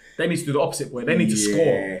 Because they need to do the opposite way. They need to Yeah.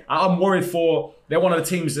 score. I'm worried they're one of the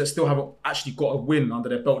teams that still haven't actually got a win under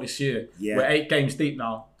their belt this year. Yeah. We're 8 games deep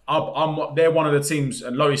now. They're one of the teams,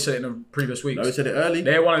 and Lois said it in the previous weeks. Lois said it early.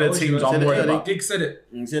 They're one of the teams I'm worried about. Gig said it.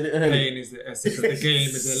 He said it early. Playing is the essence of the game,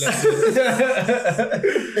 is the lesson.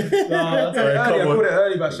 I called it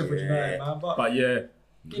early about Sheffield United, man. But But yeah,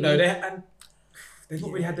 you know, they've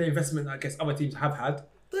not really had the investment I guess other teams have had.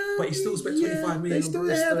 But he still spent 25 million on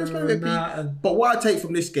Brewster and that. And But what I take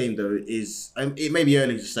from this game though is, it may be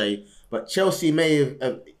early to say, but Chelsea may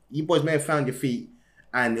have, you boys may have found your feet,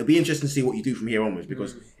 and it'll be interesting to see what you do from here onwards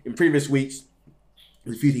because in previous weeks,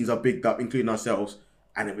 there's a few things I've bigged up, including ourselves,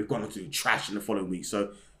 and then we've gone on to trash in the following week.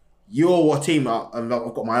 So you're what team I've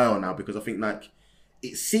got my eye on now because I think like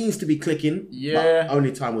it seems to be clicking. Yeah. But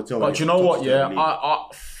only time will tell. but you know what? Yeah,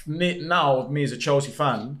 now me as a Chelsea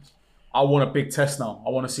fan, I want a big test now. I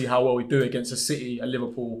want to see how well we do against a City, a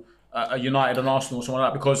Liverpool, a United, an Arsenal, something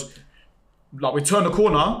like that. Because like we turned the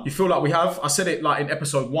corner. You feel like we have. I said it like in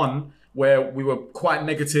episode 1 where we were quite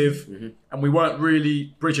negative and we weren't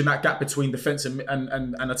really bridging that gap between defense and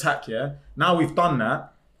attack. Yeah. Now we've done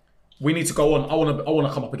that. We need to go on. I want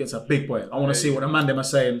to come up against a big boy. I want to see what the man them are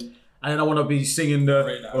saying. And then I want to be singing the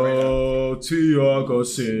Thiago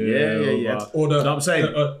Silva. Yeah. You Or the, know what I'm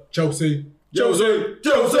saying? Chelsea. But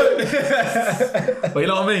you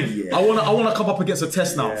know what I mean? Yeah. I want to come up against a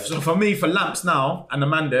test now. So for me, for Lamps now and the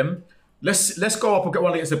man them, let's go up and get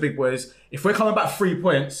one against the big boys. If we're coming back 3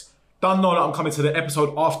 points, don't know that I'm coming to the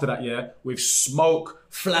episode after that, with smoke,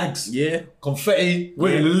 flags, confetti,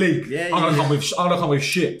 we're in the league. I'm gonna come with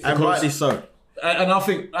shit. And rightly so. And I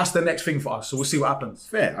think that's the next thing for us. So we'll see what happens.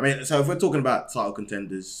 Fair. I mean, so if we're talking about title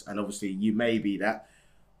contenders, and obviously you may be that,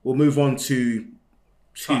 we'll move on to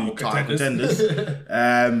title contenders.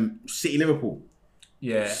 City Liverpool.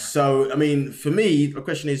 Yeah. So, I mean, for me, the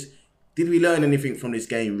question is, did we learn anything from this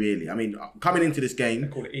game, really? I mean, coming into this game...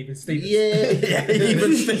 Call it even Stevens.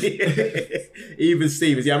 Even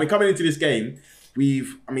Stevens. Yeah, I mean, coming into this game,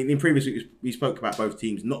 in previous weeks, we spoke about both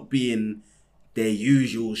teams not being their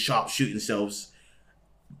usual sharp shooting selves.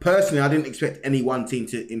 Personally, I didn't expect any one team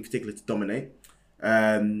in particular to dominate.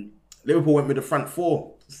 Liverpool went with the front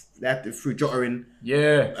four. They threw Jota in.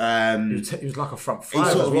 Yeah. He was like a front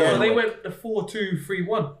five sort as of, well. yeah. Well, they went the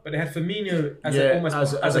 4-2-3-1, but they had Firmino as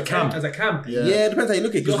a cam. Yeah, it depends how you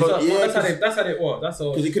look at it. That's how they were. That's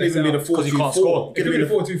all. Because it could even be the 4-2-4. It could be the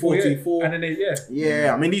 4-2-4. And then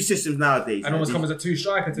Yeah, I mean, these systems nowadays. And almost come as a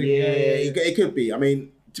two-striker thing. Yeah, it could be. I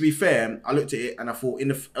mean, to be fair, I looked at it and I thought in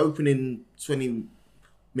the opening 20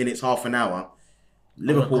 minutes, half an hour,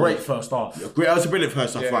 Liverpool... Great first half. It was a brilliant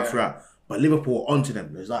first half right throughout. But Liverpool onto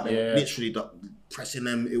them. It was like they were literally pressing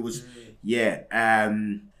them. It was,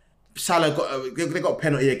 Salah they got a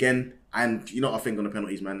penalty again. And you know what I think on the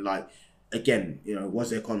penalties, man? Like, again,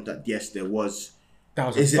 was there contact? Yes, there was. That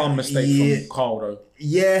was a dumb mistake from Carl, though.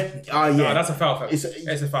 Yeah. No, that's a foul. It's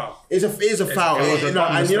a foul. It is a foul.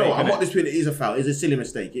 I'm not disputing it is a foul. It's a silly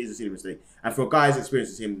mistake. It is a silly mistake. And for a guy as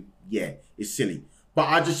experienced as him, it's silly. But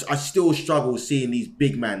I still struggle seeing these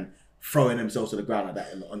big men throwing themselves to the ground like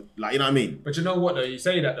that. Like, you know what I mean? But you know what, though? You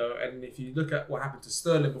say that, though, and if you look at what happened to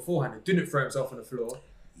Sterling beforehand, he didn't throw himself on the floor.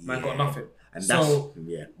 Man got nothing. And so,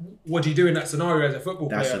 what do you do in that scenario as a football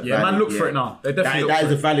player? Man, look for it now. They definitely that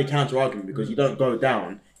is a valid counter argument because you don't go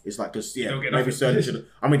down. It's like, because, maybe Sterling should have.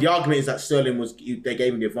 I mean, the argument is that Sterling they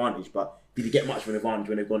gave him the advantage, but did he get much of an advantage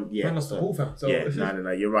when they've gone? Yeah. Man lost the ball, fam. So,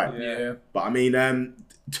 No, you're right. Yeah. But I mean,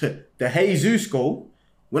 the Jesus goal,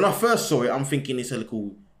 when I first saw it, I'm thinking it's a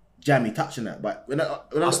little jammy touching that. But when I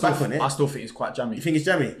look back on it, I still think it's quite jammy. You think it's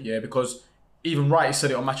jammy? Yeah, because even Wright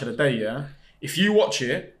said it on Match of the Day. Yeah, if you watch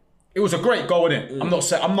it, it was a great goal, innit?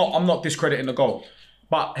 I'm not discrediting the goal,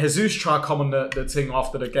 but Jesus tried to come on the thing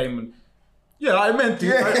after the game and I meant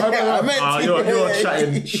to. I meant to. You're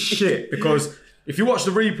chatting shit because if you watch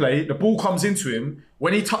the replay, the ball comes into him.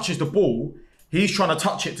 When he touches the ball, he's trying to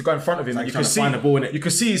touch it to go in front of him. Like you can see find the ball in it. You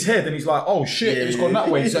can see his head, and he's like, "Oh shit!" and it's gone that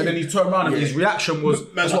way. So and then he turned around, and his reaction was,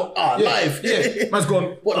 Man's like, live. Yeah, man's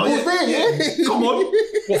gone. What the ball's there? Yeah. Come on,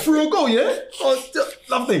 what through a goal? Yeah,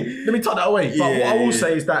 lovely. Let me tuck that away. But what I will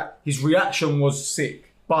say is that his reaction was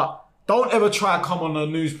sick. But don't ever try to come on the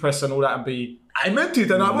news press and all that and be. I meant to.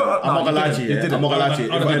 Then I'm not gonna lie to you. I'm not gonna lie to you.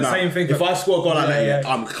 I've got the same thing. If I score a goal like that,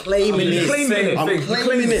 I'm claiming it. I'm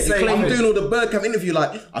claiming it. I'm doing all the Bergkamp interview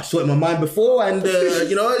like I saw it in my mind before, and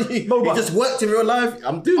it just worked in real life.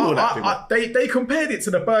 I'm doing all that. They compared it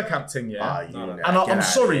to the Bergkamp thing, and I'm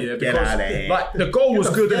sorry, because like the goal was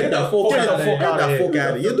good. Get that fork out of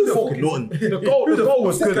there. You're the fucking Norton. The goal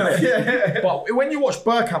was good. But when you watch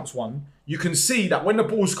Bergkamp's one, you can see that when the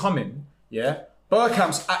ball's coming,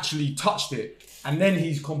 Bergkamp's actually touched it. And then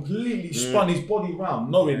he's completely spun his body round,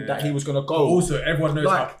 knowing that he was going to go. But also, everyone knows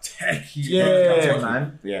how techy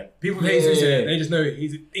man. Yeah. People hate Jesus. They just know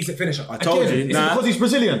he's a finisher. I told you. Is it because he's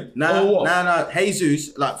Brazilian? Nah.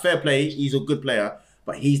 Jesus, like, fair play, he's a good player,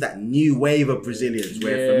 but he's that new wave of Brazilians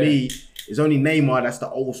where, for me, it's only Neymar that's the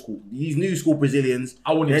old school. These new school Brazilians.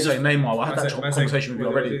 I wouldn't even say Neymar. I had that conversation with you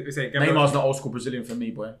already. Neymar's not old school Brazilian for me,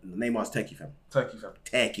 boy. Neymar's techie, fam.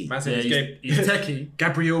 Techie. He's techie.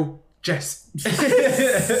 Gabriel Jess.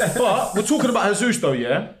 But we're talking about Jesus though,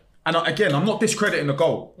 and again, I'm not discrediting the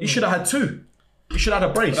goal. He should have had two. He should have had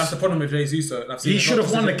a brace. But that's the problem with Jesus. He should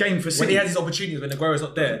have won the game for City. When he has his opportunities, when Aguero's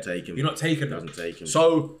not there, you're not taking them. Doesn't take him.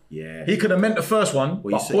 So he could have meant the first one.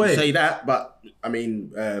 Well, you say that, but I mean,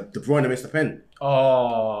 De Bruyne missed the pen.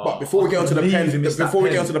 Oh. But before we get onto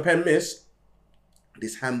the pen miss,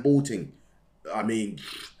 this handball thing. I mean,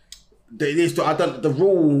 the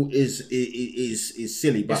rule is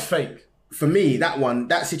silly, but it's fake. for me,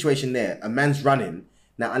 that situation there, a man's running.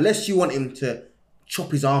 Now, unless you want him to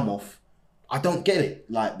chop his arm off, I don't get it.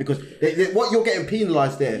 Like, because what you're getting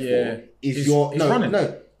penalised there for is running.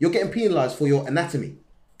 No, you're getting penalised for your anatomy.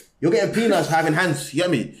 You're getting penalised for having hands. You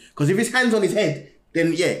get me? Because if his hand's on his head,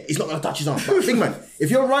 then he's not gonna touch his arm. But think, man,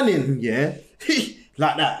 if you're running,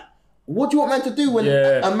 like that. What do you want man to do when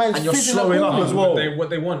a man's and you're slowing up as well? What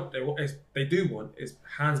they want is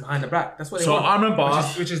hands behind the back. That's what they so want. I remember,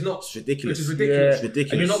 which is not it's ridiculous. Which is ridiculous. It's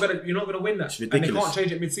ridiculous. And you're not gonna win that. It's ridiculous. And they can't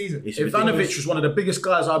change it mid-season. Ivanovic was one of the biggest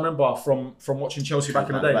guys I remember from watching Chelsea back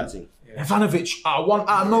in the day. Ivanovic, out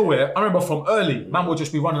of nowhere, I remember from early, man would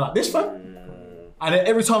just be running like this, fam. And then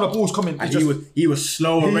every time the ball's coming, he was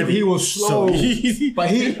slow already. He was slow,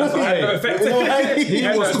 but he was effective.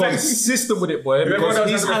 consistent with it, boy, because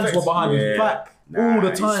his hands were behind his back all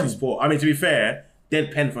the time. I mean, to be fair,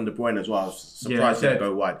 dead pen from De Bruyne as well. I was surprised he didn't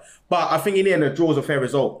go wide. But I think in the end, the draw's a fair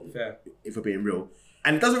result, if we're being real.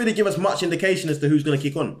 And it doesn't really give us much indication as to who's going to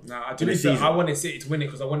kick on. No, I wanted City to win it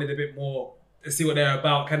because I wanted a bit more to see what they're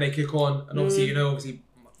about. Can they kick on? And obviously,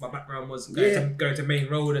 my background was going to Main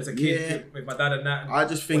Road as a kid with my dad and that. And I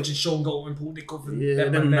just think watching Sean Gold and Paul Dickoff and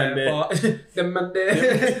them man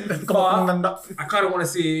there. But I kind of want to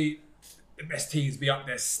see the best teams be up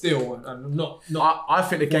there still, and not. I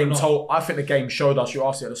think the game showed us. You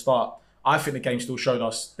asked it at the start. I think the game still showed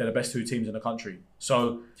us they're the best two teams in the country.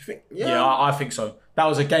 So I think so. That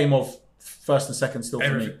was a game of first and second still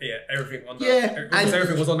for me. Yeah, everything on that.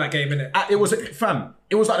 Everything was on that game, innit? It was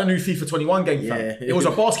like the new FIFA 21 game, fam. It was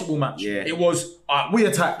a basketball match. Yeah. It was we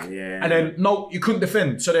attack, and then you couldn't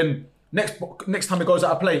defend. So then next time it goes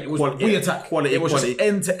out of play, it was we attack. Quality, it was just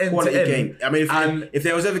end to end quality to end. Game. I mean, if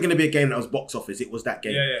there was ever going to be a game that was box office, it was that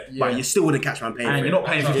game. But you still wouldn't catch man paying. And you're not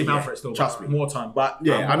paying £50 for it still. Trust me, more time. But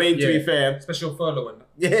I mean, to be fair, special furlough and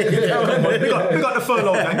we got the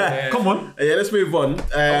furlough, man. Come on. Yeah, let's move on.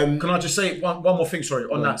 Can I just say one more thing? Sorry,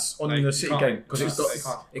 on the City game, because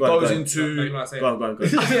it goes into. Go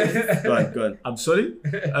on. I'm sorry.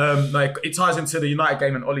 It ties into the United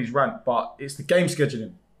game and Ollie's rant, but it's the game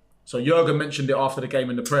scheduling. So Jurgen mentioned it after the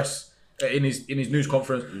game in the press in his news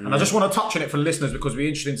conference, and I just want to touch on it for the listeners because we're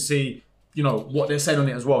interested to see what they're saying on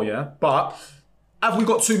it as well. Yeah, but have we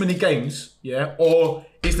got too many games? Yeah, or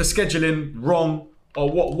is the scheduling wrong? Or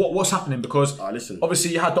what's happening? Because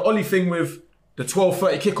obviously you had the Ollie thing with the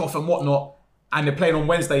 12:30 kickoff and whatnot, and they're playing on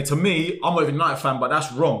Wednesday. To me, I'm not even a United fan, but that's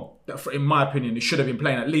wrong. In my opinion, it should have been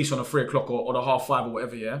playing at least on a 3 o'clock or the 5:30 or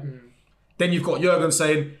whatever. Yeah. Then you've got Jurgen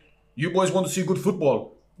saying, "You boys want to see good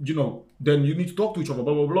football, then you need to talk to each other."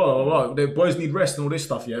 Blah blah blah blah blah. The boys need rest and all this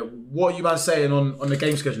stuff. Yeah. What are you guys saying on the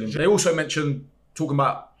game scheduling? They also mentioned talking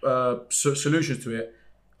about solutions to it,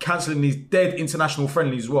 cancelling these dead international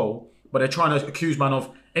friendlies as well. But they're trying to accuse man of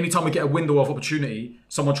anytime we get a window of opportunity,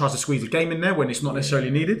 someone tries to squeeze a game in there when it's not necessarily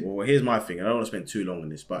needed. Well, here's my thing. I don't want to spend too long on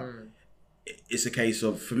this, but it's a case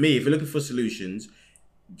of, for me, if you're looking for solutions,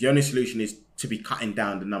 the only solution is to be cutting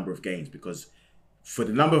down the number of games, because for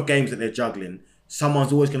the number of games that they're juggling,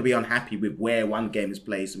 someone's always going to be unhappy with where one game is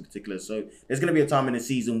played in particular. So there's going to be a time in the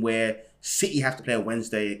season where City have to play on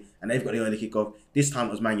Wednesday and they've got the early kickoff. This time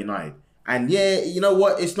it was Man United. And you know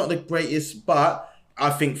what? It's not the greatest, but I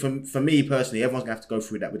think for me personally, everyone's going to have to go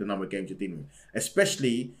through that with the number of games you're dealing with,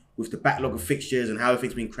 especially with the backlog of fixtures and how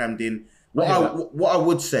everything's been crammed in. What I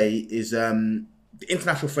would say is the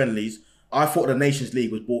international friendlies, I thought the Nations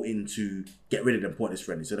League was brought in to get rid of them pointless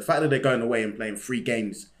friendlies. So the fact that they're going away and playing 3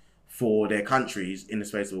 games for their countries in the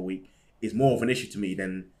space of a week is more of an issue to me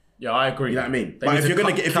than... Yeah, I agree. You know what I mean? But if you're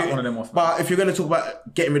going to get one of them off, if you're going to talk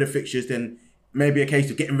about getting rid of fixtures, then maybe a case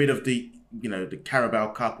of getting rid of the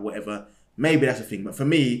Carabao Cup or whatever. Maybe that's a thing. But for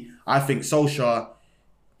me, I think Solskjaer,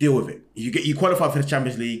 deal with it. You qualify for the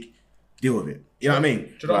Champions League, deal with it. You know what I mean?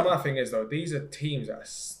 Do you know what my thing is though? These are teams that are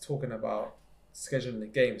talking about scheduling the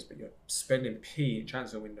games, but you're spending in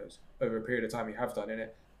transfer windows over a period of time. You have done,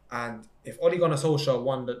 innit? And if Ole Gunnar Solskjaer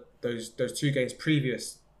won those 2 games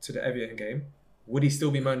previous to the Everton game, would he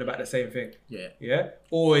still be moaning about the same thing? Yeah. Yeah?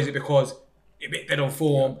 Or is it because you're a bit dead on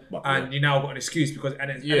form and you now got an excuse because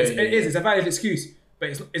it's a valid excuse, but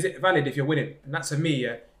is it valid if you're winning? And that's for me,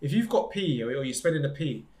 yeah. If you've got P or you're spending the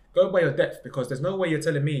P, go by your depth, because there's no way you're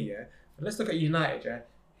telling me, yeah. And let's look at United, yeah.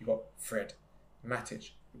 You got Fred, Matic,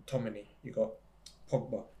 Tomini, you got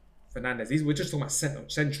Pogba, Fernandes. We're just talking about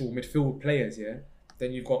central midfield players, yeah.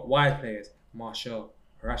 Then you've got wide players, Martial,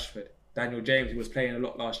 Rashford, Daniel James, who was playing a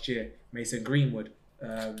lot last year, Mason Greenwood.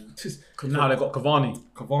 Now they've got Cavani.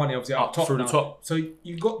 Cavani obviously up top through now. the top. So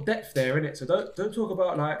you've got depth there, innit? So don't talk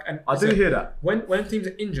about like... And I do hear that. When teams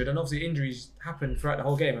are injured, and obviously injuries happen throughout the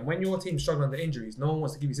whole game, and when your team's struggling under injuries, no one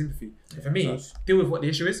wants to give you sympathy. So for me, deal with what the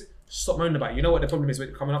issue is. stop moaning about it. You know what the problem is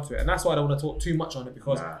with coming up to it, and that's why I don't want to talk too much on it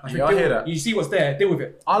because I think I hear that. you see what's there, deal with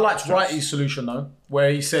it. I liked Wrighty's solution though, where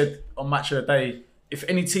he said on Match of the Day, if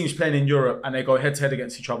any team's playing in Europe and they go head to head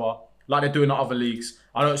against each other, like they do in the other leagues,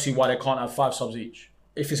 I don't see why they can't have 5 subs each.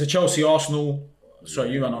 If it's a Chelsea, Arsenal,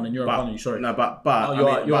 sorry, you went on in Europe, aren't you? Sorry. No, but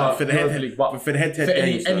for the head-to-head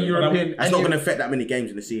games, any European, it's not going to affect that many games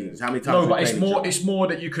in the season. How many times? No, but it's more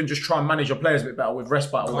that you can just try and manage your players a bit better with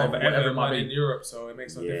respite or whatever it might be. In Europe, so it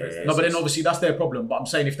makes no difference. No, but then obviously that's their problem. But I'm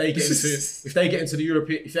saying if they get into the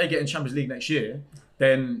European, if they get in Champions League next year,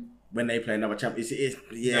 then when they play another champion,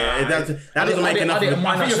 that doesn't make enough.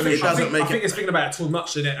 I think it's thinking about it too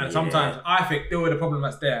much in it, and sometimes I think deal with the problem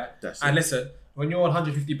that's there. And listen, when you're on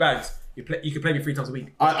 150 bags. You can play me 3 times a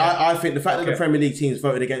week. I think the fact that the Premier League teams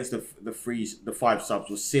voted against the 5 subs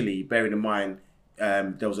was silly, bearing in mind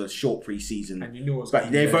there was a short pre-season. And you knew it was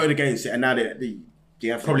but they voted against it, and now they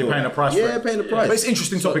have probably paying the price. Yeah, paying the price. But it's an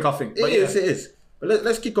interesting topic, I think. It is. But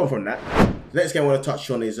let's kick on from that. The next game I want to touch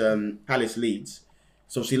on is Palace Leeds.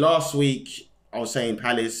 So obviously last week I was saying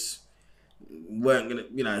Palace weren't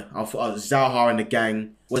gonna, I thought Zaha and the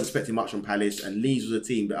gang wasn't expecting much from Palace, and Leeds was a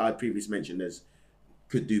team that I previously mentioned as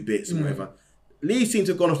could do bits and whatever. Leeds seem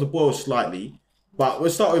to have gone off the boil slightly, but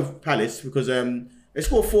we'll start with Palace because they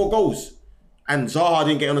scored 4 goals and Zaha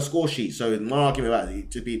didn't get on the score sheet. So my argument about it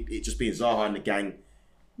just being Zaha and the gang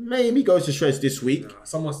maybe goes to shreds this week.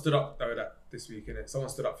 Someone stood up though this week, innit? Someone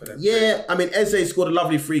stood up for them. Yeah, I mean Eze scored a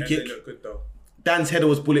lovely free kick. Eze looked good though. Dan's header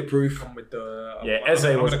was bulletproof. Come with the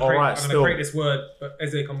Eze was alright still. I'm gonna create this word, but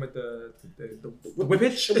Eze come with the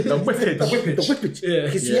whippage. The whippage. The whippage. Yeah.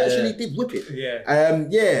 Because he actually did whip it. Yeah.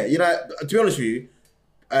 To be honest with you,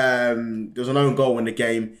 there was an own goal in the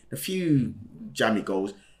game. A few jammy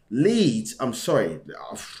goals. Leeds, I'm sorry.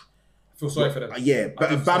 I feel sorry for them. Yeah, but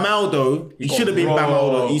Bamaldo, he should have been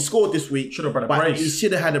Bamaldo. He scored this week. Should have had a brace. He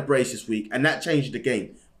should have had a brace this week, and that changed the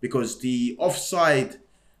game because the offside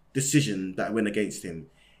decision that went against him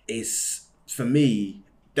is, for me,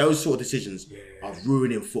 those sort of decisions are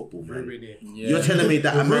ruining football, man. You're telling me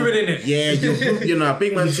that ruining it. Yeah, you're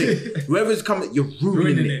big man thing. Whoever's coming, you're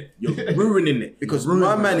ruining it. You're ruining it because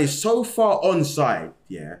my man is so far onside,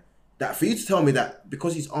 that for you to tell me that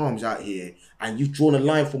because his arm's out here and you've drawn a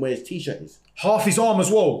line from where his t-shirt is, half his arm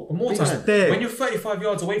as well. One more time, when you're 35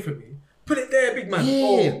 yards away from me, put it there, big man. Yeah. Do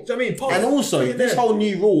you know what I mean? And also this whole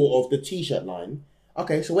new rule of the t-shirt line.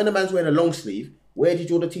 Okay, so when a man's wearing a long sleeve, where did you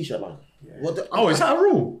draw the t-shirt line? Yeah. Is that a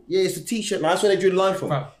rule? Yeah, it's the t-shirt line. That's where they drew the line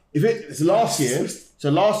from. If it's last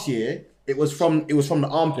year, it was from the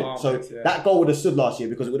armpit. That goal would have stood last year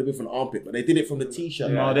because it would have been from the armpit, but they did it from the t-shirt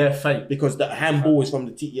line. No, they're fake. Because the handball is from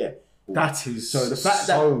the t-shirt. That is so the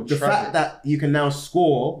fact that you can now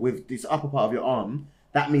score with this upper part of your arm,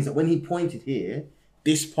 that means that when he pointed here,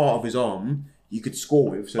 this part of his arm you could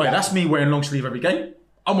score with. So wait, that's me wearing long sleeve every game.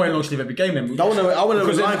 I'm wearing long sleeve every game then. I want to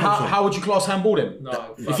because then how would you class handball then?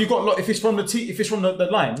 No, if it's from the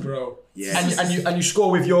line, bro. Yeah. And you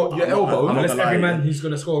score with your elbow. Unless every man who's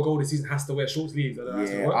gonna score a goal this season has to wear short sleeves.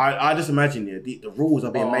 I just imagine the rules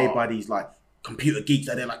are being made by these like computer geeks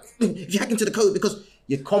that they're like, if you hack into the code because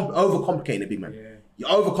you're overcomplicating it, big man. You're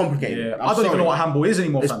overcomplicating it. I don't even know what handball is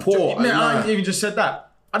anymore. It's poor. I even just said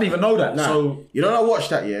that. I didn't even know that. Nah. So you know I watched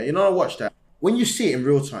that. When you see it in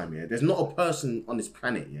real time, there's not a person on this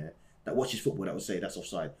planet, that watches football that would say that's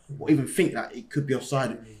offside, or even think that it could be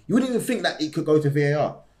offside. You wouldn't even think that it could go to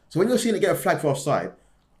VAR. So when you're seeing it get a flag for offside,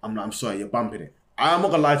 I'm sorry, you're bumping it. I'm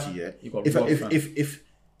not gonna lie to you. If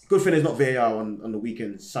good thing there's not VAR on the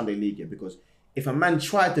weekend Sunday league, because if a man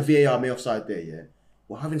tried to VAR me offside there,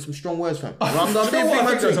 we're having some strong words, fam. Sometimes,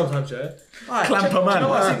 Clamper man. You know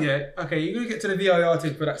what I think, Okay, you're gonna get to the VAR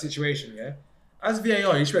team for that situation, As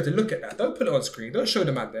VAR, you should be able to look at that. Don't put it on screen. Don't show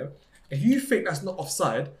the man there. If you think that's not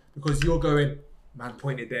offside because you're going, man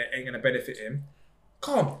pointed there, ain't going to benefit him,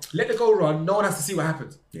 calm. Let the goal run. No one has to see what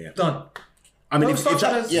happens. Done. I mean, if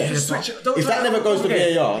that never goes to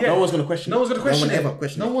VAR, no one's going to question it. No one's going to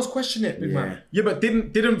question it. No one's questioning it, big man. Yeah, but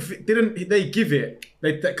didn't they give it?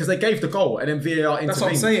 Because they gave the goal and then VAR intervened. That's what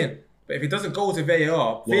I'm saying. But if it doesn't go to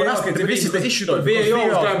VAR, this is the issue though. VAR is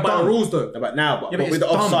going by the rules though. But now, but with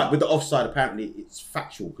the offside, apparently it's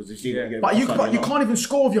factual because you've seen. But you can't even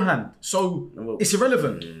score with your hand, so it's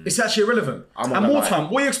irrelevant. It's actually irrelevant. And more time,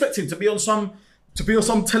 what are you expecting to be on some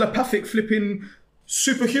telepathic flipping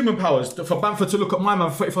superhuman powers for Bamford to look at my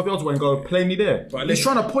man 35 yards away and go, play me there? But he's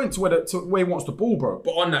trying to point to where he wants the ball, bro.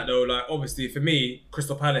 But on that though, like obviously for me,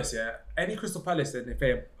 Crystal Palace, any Crystal Palace, then if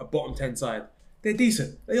they're a bottom 10 side. They're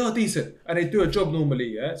decent. They are decent, and they do a job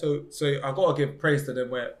normally. So I gotta give praise to them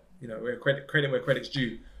where credit where credit's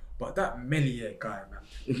due. But that Meslier guy, man,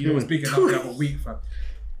 he was speaking up the other week, fam.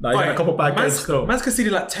 No, he had a couple bad games still. Man's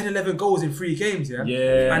conceded like 10, 11 goals in 3 games, yeah?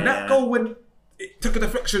 Yeah. And that goal when it took a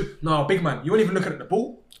deflection, no, big man, you weren't even looking at the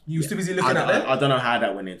ball. You were too busy looking at them. I don't know how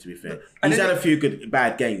that went in, to be fair. And He's then had a few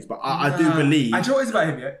bad games, but I do believe... And do you know what it is about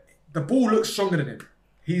him, yeah? The ball looks stronger than him.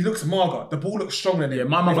 He looks mager. The ball looks stronger than him. Yeah,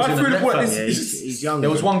 my man was in the net, fam. Yeah, he's young. There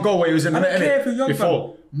was one goal where he was in the I don't net care if you're young,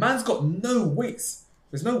 before. fam. Man's got no weights.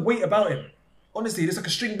 There's no weight about him. Honestly, it's like a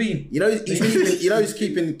string bean. You know, he's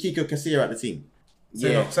keeping Kiko Casilla at the team.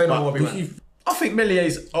 Say no more, big man. I think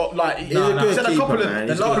Millier's like a good he's had a couple keeper, of man.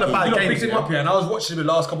 there's He's a couple good of bad You lot games. picked him up here, and I was watching him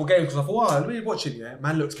the last couple of games because I thought, wow, let me watch him. Yeah,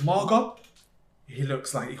 man looks mager. He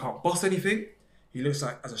looks like he can't boss anything. He looks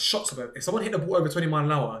like as a shot stopper. If someone hit the ball over 20 miles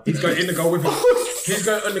an hour, he's going in the goal with him. He's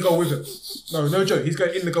going in the goal with him. No joke. He's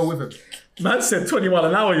going in the goal with him. Man said 20 miles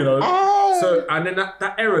an hour, you know. So and then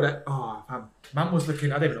that error man was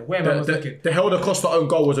looking. I don't even know where man was looking. The Helder Costa own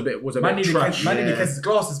goal was a bit trash. Man needed his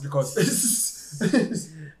glasses because.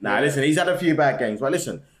 Nah, listen, he's had a few bad games, but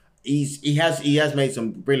listen, he has made some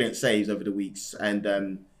brilliant saves over the weeks, and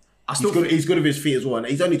he's good with his feet as well. And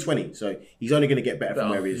he's only 20, so he's only going to get better from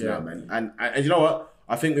where he is now, man. And you know what?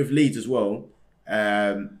 I think with Leeds as well,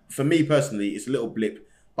 for me personally, it's a little blip.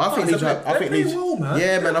 But I think Leeds,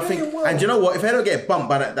 yeah, man. I think, and you know what? If they don't get bumped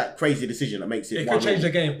by that crazy decision that makes it could change the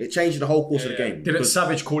game. It changed the whole course of the game. Didn't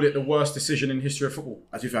Savage call it the worst decision in history of football?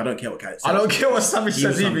 As if I don't care what Savage I don't care what Savage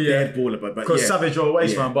says either, dead baller, but because Savage are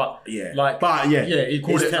always man, but he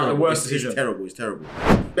called it the worst decision. It's terrible.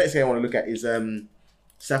 Next thing I want to look at is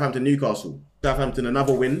Southampton Newcastle. Southampton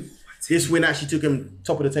another win. This win actually took them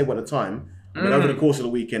top of the table at the time. But over the course of the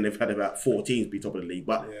weekend, they've had about 4 teams be top of the league.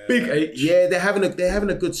 But Big H. Yeah, they're having a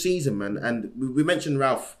good season, man. And we mentioned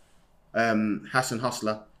Ralph, Hassan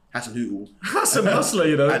Hustler, you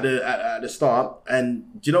know, at the start.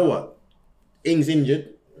 And do you know what? Ings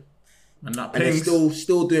injured, and they're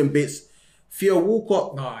still doing bits. Theo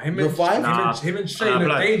Walcott revived. Him and Shane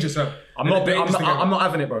look dangerous. I'm not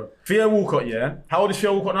having it, bro. Theo Walcott, yeah. How old is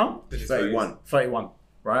Theo Walcott now? 31.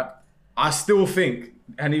 Right. I still think,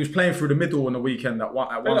 and he was playing through the middle on the weekend at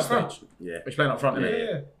one stage. Yeah. He's playing up front, isn't he?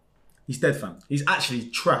 Yeah. He's dead, fam. He's actually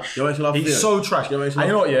trash. He's so trash. And you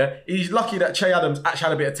know what, yeah? He's lucky that Che Adams actually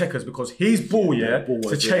had a bit of techers because his ball,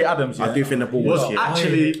 to Che Adams, I do think the ball was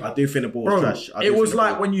actually. I do think the ball was trash. It was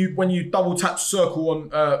like when you double tap circle on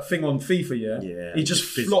thing on FIFA, yeah. He just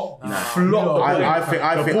flopped. I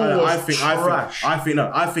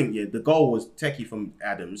think the goal was techie from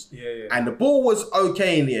Adams. Yeah. And the ball was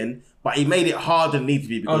okay in the end, but he made it harder than it needed to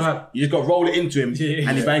be because you just got to roll it into him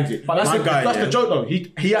and he bangs it. But that's the joke though.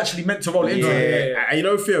 He actually meant to roll it into him. And you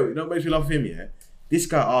know Phil, you know what makes me love him, yeah? This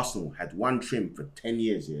guy at Arsenal had one trim for 10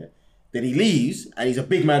 years, yeah? Then he leaves and he's a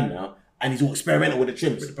big man now and he's all experimental with the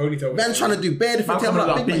trims. With the ponytail. Man's trying to do bare different things.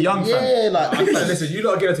 Like big young fan. Listen, you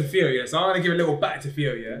lot get it to Theo, yeah? So I'm going to give a little back to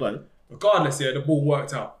Theo, yeah? But, regardless, yeah, the ball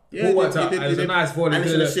worked out. Yeah, ball worked out. it It was a nice volley. And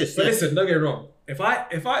it's an assist, But listen, don't get me wrong. If I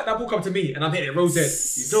that ball come to me and I'm hitting it road dead,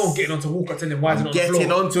 you don't getting onto Walker telling him why is it on the floor.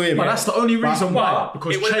 Getting onto him. But that's the only reason why.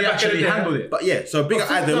 Because Che actually handled it. But yeah, so big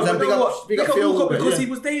up Adams and big up Phil Walker because he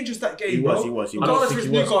was dangerous that game, He bro. was. Regardless of his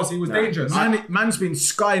Newcastle, he was dangerous. Man's been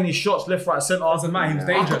skying his shots left, right, centre. He was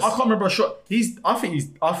dangerous. I can't remember a shot. I think he's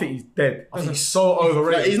dead. I think he's so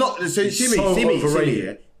overrated. He's not. So see me.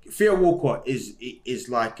 Theo Walcott is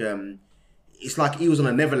like it's like he was on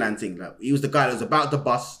a Neverland thing. Like he was the guy that was about to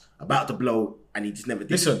bust, about to blow, and he just never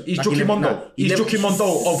did. Listen, he's Joaquin Mondo. He's Joaquin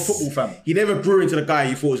Mondo of football, fam. He never grew into the guy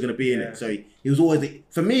you thought was going to be in it. So he was always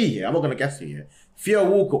for me. I'm not going to guess here. Theo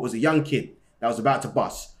Walcott was a young kid that was about to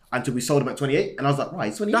bust until we sold him at 28, and I was like, right,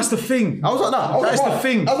 he's 28. That's the thing. I was like, no, that's the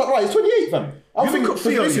thing. I was like, right, he's 28, fam. I You think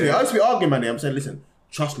Theo? I used to be arguing, man. I'm saying, listen,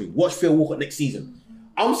 trust me, watch Theo Walcott next season.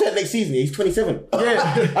 I'm saying next season he's 27.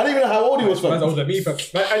 Yeah. I don't even know how old he was, fam. Man's older than me, fam.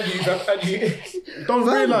 And you. Don't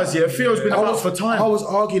realise, Theo's been about for time. I was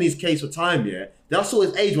arguing his case for time, yeah. Then I saw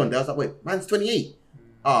his age one day. I was like, wait, man's 28.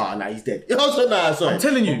 Nah, he's dead. I was like, nah, sorry. I'm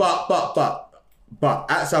telling you. But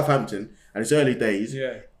at Southampton, and it's early days,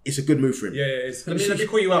 it's a good move for him. Yeah, it is. Let me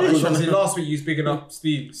call you out. Last week you was bigging up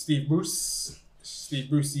Steve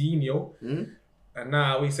Bruceino. And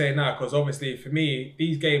now we say now, because obviously for me,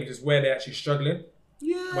 these games is where they're actually struggling.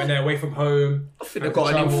 Yeah. When they're away from home. I think they've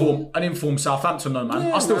got an informed Southampton though, man.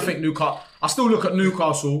 Yeah, I still think Newcastle. I still look at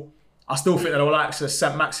Newcastle. I still think they'll access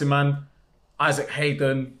St. Maximan, Isaac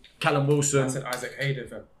Hayden, Callum Wilson. I said Isaac Hayden,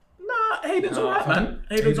 fam. Nah, Hayden's alright, man.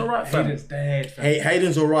 Hayden's alright, fam. Hayden's dead, fam.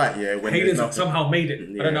 Hayden's alright, yeah. When Hayden's somehow made it.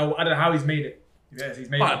 Yeah. I don't know how he's made it. Yes, he's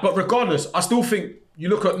made it. But regardless, I still think you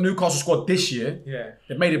look at Newcastle squad this year.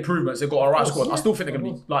 They've made improvements. They've got a right squad. I still think they're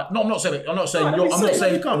gonna be like. No, I'm not saying you're saying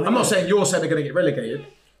they're gonna get relegated.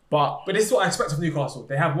 But But this is what I expect of Newcastle.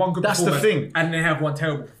 They have one good That's the performance thing. and they have one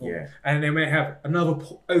terrible performance. Yeah. And they may have another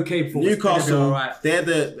okay performance. Newcastle, Alright. they're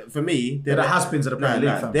they're the has-beens of the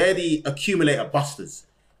Premier League, fam. they're the accumulator busters.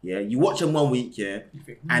 Yeah, you watch them 1 week,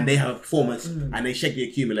 and they have a performance, and they shake the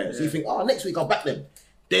accumulator. So you think, oh, next week I'll back them.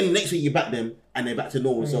 Then next week you back them, and they're back to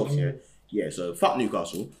normal selves. Yeah. So fuck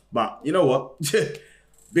Newcastle. But you know what?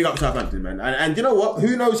 Big up Southampton, man. And you know what?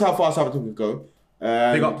 Who knows how far Southampton can go?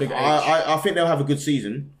 Big H. I think they'll have a good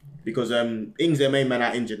season because Ings, their main man,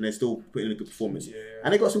 out injured, and they're still putting in a good performance.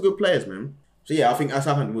 And they got some good players, man. So yeah, I think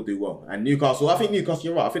Southampton will do well. And Newcastle, I think Newcastle,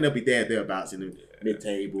 you're right. I think they'll be thereabouts in the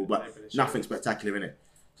mid-table, but nothing spectacular in it.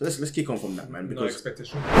 So let's kick on from that, man. No Because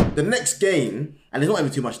expectation. the next game, and there's not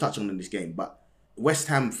even too much touch on in this game, but West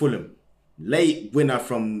Ham Fulham, late winner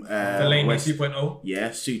from Delaney West. 2.0. Yeah,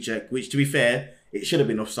 Souček, which to be fair, it should have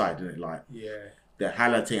been offside, didn't it? Like Yeah. the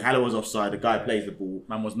Haller thing, Haller was offside. The guy plays the ball.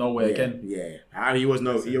 man was nowhere again. Yeah, he was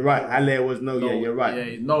no. You're right. Haller was no. Yeah, you're right.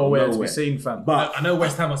 Yeah, nowhere to be seen, fam. But I know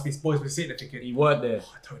West Ham must be boys. We're sitting there thinking, He weren't there.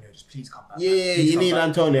 Antonio, just please come back. yeah, Please you come need back.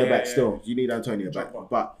 Antonio back Yeah. still. You need Antonio back.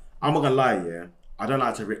 But I'm not gonna lie, I don't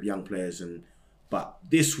like to rip young players, but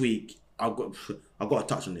this week I've got to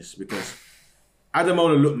touch on this because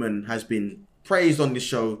Ademola Lookman has been praised on this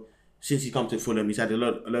show since he's come to Fulham. He's had a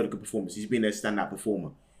lot of good performances. He's been a standout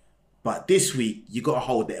performer. But this week you got to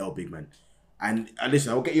hold the L, big man. And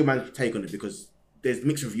listen, I'll get your man's take on it because there's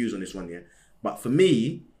mixed reviews on this one, But for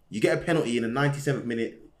me, you get a penalty in the 97th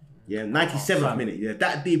minute. 97th minute.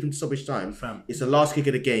 That deep into stoppage time. Fam. It's the last kick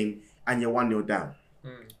of the game and you're 1-0 down.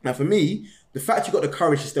 Now for me, the fact you got the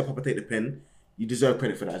courage to step up and take the pen, you deserve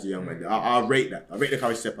credit for that as a young man. I rate that. I rate the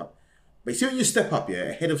courage to step up. But see when you step up,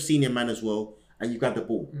 ahead of senior man as well, and you grab the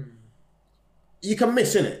ball, you can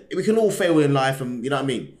miss, innit? We can all fail in life, and you know what I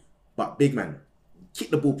mean? But big man, kick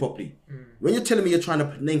the ball properly. When you're telling me you're trying to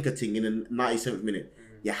Panenka thing in the 97th minute,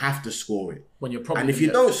 you have to score it. When you're probably And if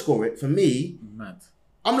you don't score it, for me, mad.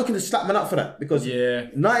 I'm looking to slap man up for that because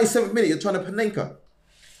 97th minute, you're trying to Panenka.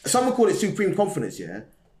 Someone called it supreme confidence,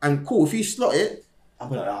 and cool, if you slot it, I'm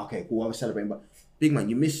like, okay, cool, I was celebrating, but big man,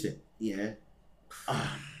 you missed it,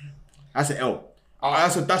 That's an L.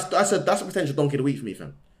 That's a potential donkey of the week for me,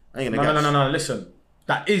 fam. I ain't gonna No. Listen,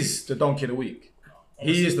 that is the donkey of the week.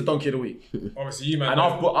 He is the donkey of the week, Obviously, you man. and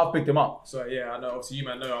I've picked him up. So yeah, I know. Obviously, you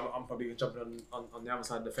man know I'm probably jumping on the other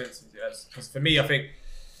side of the fence. Because for me, I think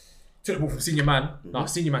took the ball from senior man. Now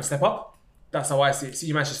senior man step up. That's how I see it.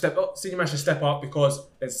 Senior man should step up. Senior man should step up because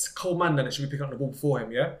there's Cole Mandan that should be picking up the ball before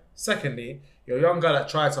him. Yeah. Secondly, you're a young guy that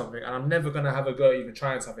tried something, and I'm never gonna have a go even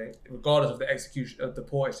trying something, regardless of the execution, of the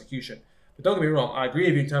poor execution. But don't get me wrong, I agree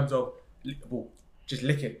with you in terms of lick the ball, just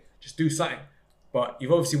lick it, just do something. But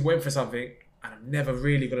you've obviously went for something. And I'm never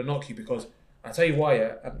really going to knock you because I'll tell you why,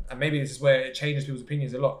 and maybe this is where it changes people's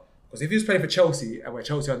opinions a lot. Because if he was playing for Chelsea and we're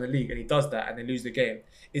Chelsea on the league and he does that and they lose the game,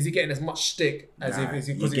 is he getting as much stick as if because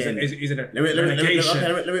he's in a relegation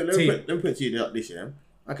team? Let me put it to you like this,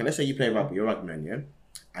 Okay, let's say you play rugby, you're a rugby man,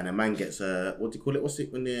 and a man gets what do you call it? What's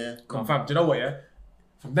it when they're... Fam, do you know what,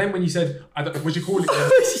 From then when you said, what do you call it?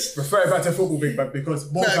 Refer it back to football, big man,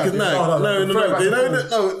 because... No,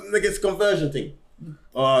 it gets conversion thing.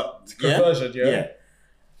 Conversion,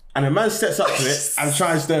 And a man steps up to it and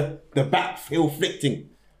tries the back heel flick thing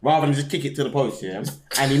rather than just kick it to the post,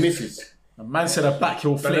 and he misses. A man said a back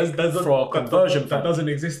heel flick for a conversion, that fam. doesn't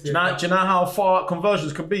exist. Do you know how far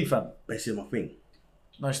conversions can be, fam? This is my thing.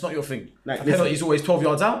 No, it's not your thing. No, a penalty's always 12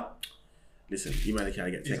 yards out. Listen, you man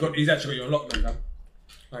can't get taken. He's actually got you on lockdown, fam.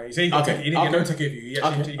 Like, he didn't get no ticket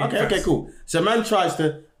of you. Okay, cool. So man tries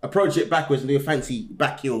to approach it backwards and do a fancy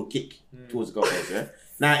back heel kick towards the goalpost,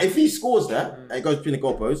 Now, if he scores that and it goes between the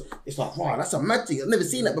goalposts, it's like, wow, that's a mad thing. I've never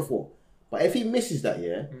seen that before. But if he misses that,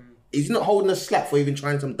 he's not holding a slap for even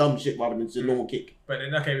trying some dumb shit rather than just a normal kick. But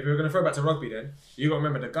then, okay, if we're going to throw it back to rugby then, you got to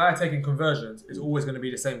remember the guy taking conversions is always going to be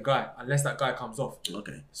the same guy unless that guy comes off.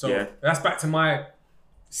 Okay. So that's back to my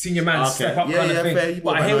senior man step up kind of thing. Fair.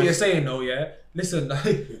 But I hear what you're saying though, Listen,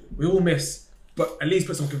 we all miss, but at least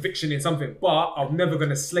put some conviction in something. But I'm never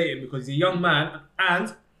going to slate him because he's a young man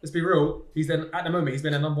and let's be real, at the moment he's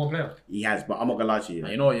been a number one player. He has, but I'm not gonna lie to you.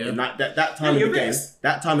 You know what, In that time in the game,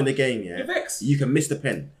 that time in the game, You're vexed. you can miss the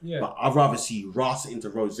pen. Yeah. But I'd rather see you ras it into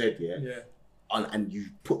Rose Z, and you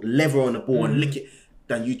put lever on the ball and lick it,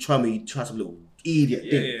 than you try some little idiot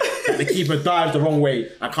thing. That the keeper dives the wrong way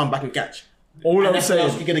and come back and catch. All I'm that's saying, the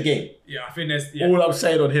last kick of the game. Yeah, I think there's... all I'm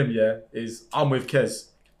saying on him, is I'm with Kez.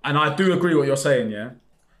 And I do agree what you're saying,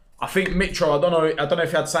 I think Mitro, I don't know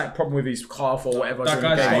if he had some problem with his calf or whatever. That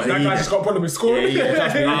guy just got a problem with scoring.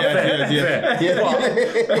 Fair.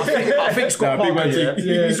 I think Scott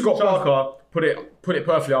Parker, Scott Parker put it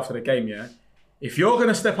perfectly after the game, If you're going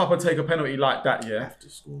to step up and take a penalty like that, yeah, Have to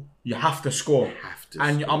score. you have to score. Have to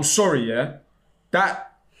And score. I'm sorry, yeah, that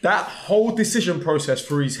whole decision process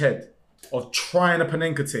through his head of trying a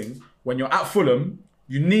Panenka thing, when you're at Fulham,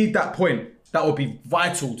 you need that point. That would be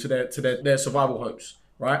vital to their survival hopes,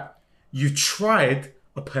 right? You tried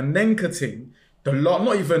a Panenka thing,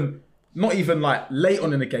 not even like late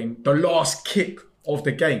on in the game, the last kick of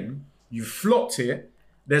the game, you flopped it.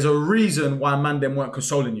 There's a reason why man them weren't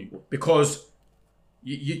consoling you, because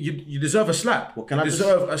you deserve a slap. Well, can you I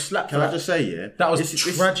deserve a slap. Can I just say, yeah, that was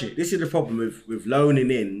this tragic. This is the problem with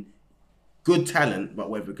loaning in good talent, but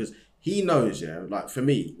whether because he knows, yeah, like for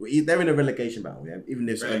me, they're in a relegation battle, yeah, even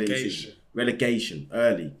this early in the season, relegation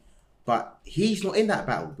early, but he's not in that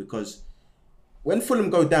battle because when Fulham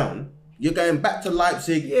go down, you're going back to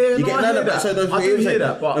Leipzig. Yeah, you no, I hear that. So I do hear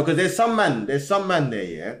that, but because there's some man there,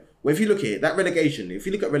 yeah. Well, if you look at it, that relegation, if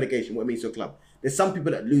you look at relegation, what it means to a club, there's some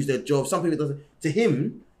people that lose their job, some people doesn't. To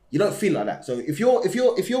him, you don't feel like that. So if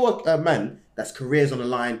you're a man that's careers on the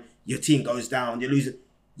line, your team goes down, you're losing,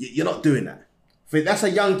 you're not doing that. That's a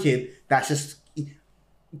young kid that's just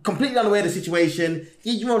completely unaware of the situation.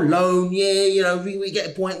 Yeah, you're on loan, yeah, you know, we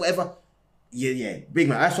get a point, whatever. Yeah, big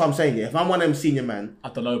man. That's what I'm saying. Yeah, if I'm one of them senior man, I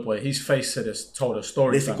don't know, boy. His face told a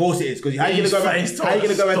story. Listen, of course it is, because how are you gonna go back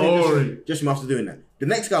just after doing that? The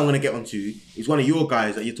next guy I'm gonna get onto is one of your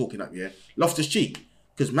guys that you're talking up, yeah, Loftus-Cheek,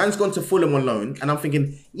 because man's gone to Fulham on loan, and I'm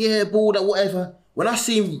thinking, yeah, ball that whatever. When I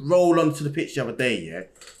see him roll onto the pitch the other day, yeah,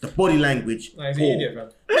 the body language, Nah, he's an idiot, man.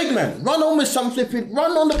 big man, run on with some flipping,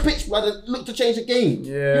 run on the pitch, brother. Look to change the game.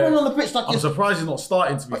 Yeah. You run on the pitch like I'm surprised he's not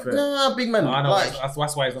starting, to be fair. nah, big man. No, I know. Like, That's why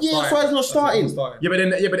he's not starting. that's why he's not starting. Yeah,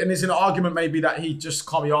 but then there's an argument maybe that he just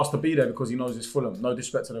can't be asked to be there because he knows it's Fulham. No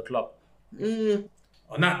disrespect to the club.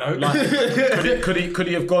 On that note, Like, could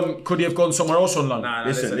he have gone somewhere else on loan? Nah,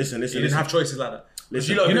 Listen. He didn't have choices like that.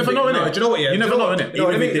 Listen, You never know, innit? Do you know what? Yeah, You never know, innit?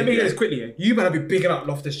 Let me Even get if this quickly. Yeah, you better be bigging up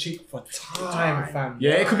Loftus-Cheek for time, fam.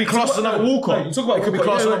 Yeah, it could be classed as another Walcott. You talk about it could be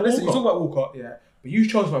Walcott, classed as another listen, you Walcott. talk about Walcott, yeah, but you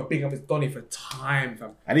chose about bigging up his Donny for time,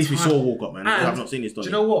 fam. At least we Time. saw Walcott, man. And I've not seen this done. do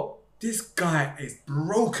you know what? This guy is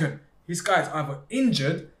broken. This guy is either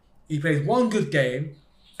injured, he plays one good game,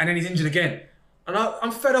 and then he's injured again. And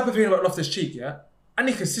I'm fed up of hearing about Loftus-Cheek, yeah? I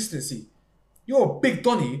need consistency. You're a big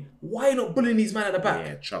Donny. Why are you not bullying these men at the back?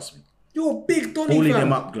 Yeah, trust me. You're a big Donny, Pulling fam.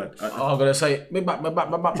 them up, Glad. I'm gonna say, me back. They're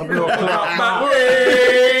not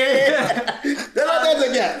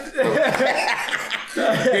there again.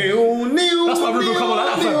 That's why Ruben come on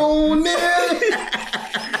like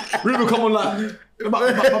that, Ruben come on like.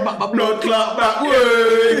 Blood clot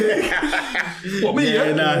backward. What, me,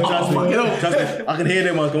 yeah? Nah, trust me. I can hear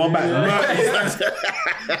them ones. Come on back.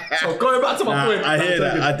 So going back to my point. I hear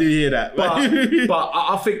that. I do hear that. But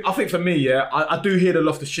I think for me, yeah, I do hear the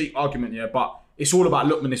Loftus-Cheek argument, yeah, but it's all about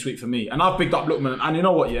Lookman this week for me. And I've picked up Lookman, and you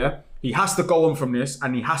know what, yeah? He has to go on from this,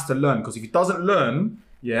 and he has to learn, because if he doesn't learn,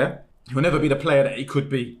 yeah, he'll never be the player that he could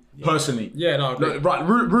be, personally. Yeah, no, I agree. Look, right,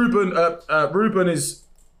 Ruben is,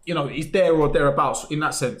 you know, he's there or thereabouts in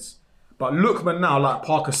that sense. But Lookman now, like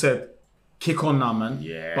Parker said, kick on now, man.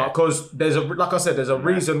 Yeah. But because there's a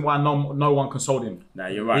reason why no one consoled him. Nah,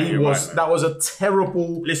 you're right. That was a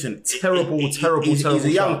terrible, terrible. He's a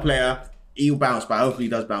young shot. player. He'll bounce back. Hopefully, he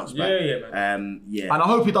does bounce back. Yeah, man. Yeah. And I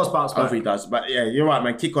hope he does bounce back. Hopefully, he does. But yeah, you're right,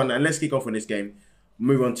 man. Kick on, and let's kick off on this game.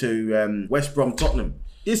 Move on to West Brom Tottenham.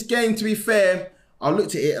 This game, to be fair, I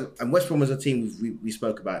looked at it, and West Brom was a team we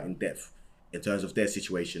spoke about in depth in terms of their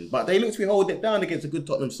situation, but they looked to be holding it down against a good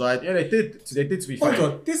Tottenham side. Yeah, they did. They did, to be fair.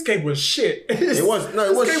 Hold on, this game was shit. It was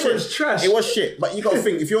This game shit. was trash. It was shit. But you got to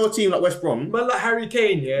think, if you're a team like West Brom, Man, like Harry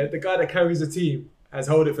Kane, yeah, the guy that carries the team, has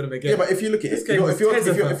held it for them again. yeah. But if you look at This it, game was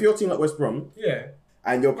terrible. if you're a team like West Brom Yeah.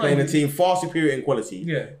 and you're playing a team far superior in quality,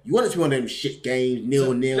 Yeah. you want it to be one of them shit games,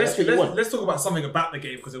 0-0. That's what you want. Let's talk about something about the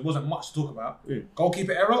game because there wasn't much to talk about.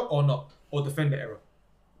 Goalkeeper error or not? Or defender error?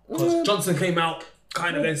 Because Johnson came out,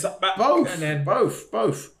 kind of then sat back. Both, And then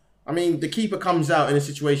both. I mean, the keeper comes out in a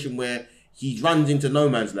situation where he runs into no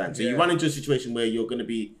man's land. So you Yeah. run into a situation where you're going to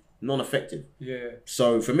be non-effective. Yeah.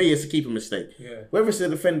 So for me, it's a keeper mistake. Yeah. Whether it's a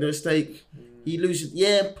defender mistake, he loses.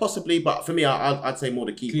 Yeah, possibly. But for me, I'd say more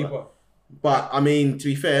the keeper. Keeper. But I mean, to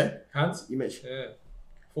be fair, Hands? you mentioned. Yeah.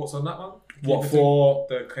 Thoughts on that one? What, Keeper for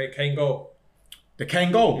the Kane goal? the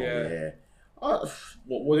Kane goal? Yeah. Yeah.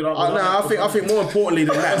 What did I? I think more importantly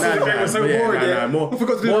than that. It was so boring, yeah. More, I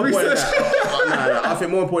forgot to do more the important research. than that. I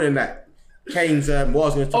think more important than that. Kane's what I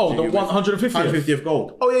was going to talk the 150th? 150th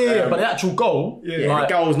goal. Oh yeah. But the actual goal, Yeah, the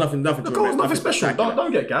goal was nothing. the goal was nothing special.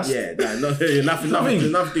 Don't get gassed. Yeah, nothing.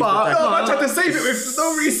 But I tried to save it with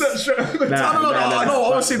no research. No,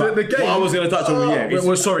 obviously the game. What I was going to touch on, the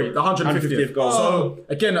 150th goal. So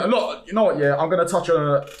again, a lot. You know what? Yeah, I'm going to touch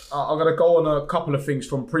on. I'm going to go on a couple of things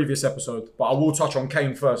from previous episodes, but I will touch on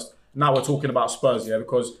Kane first. Now we're talking about Spurs, yeah,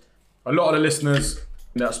 because a lot of the listeners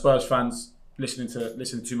that are Spurs fans listening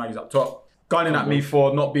to Maggie's Up Top, gunning at me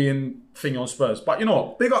for not being thingy on Spurs. But you know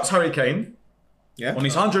what? Big ups Harry Kane. Yeah. On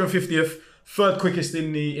his 150th, third quickest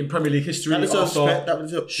in Premier League history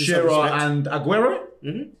after Shearer and Aguero.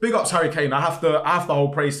 Mm-hmm. Big ups Harry Kane. I have to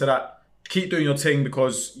hold praise to that. Keep doing your thing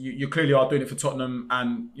because you clearly are doing it for Tottenham,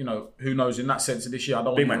 and you know who knows in that sense of this year. I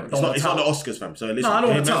don't. Big man. It's not the Oscars, fam. So listen. No, I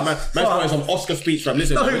don't want to man's got some Oscar speech, fam.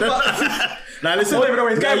 Listen. Now listen. I don't even know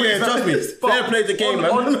his game. Yeah, trust me. Fair play the game,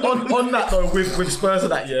 man. On that though, with Spurs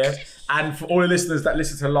of that year, and for all the listeners that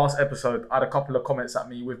listened to the last episode, I had a couple of comments at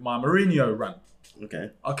me with my Mourinho rant.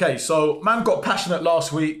 Okay, so man got passionate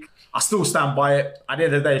last week. I still stand by it. At the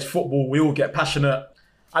end of the day, it's football. We all get passionate.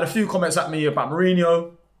 I had a few comments at me about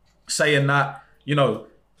Mourinho, saying that, you know,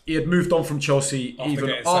 he had moved on from Chelsea after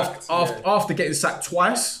getting sacked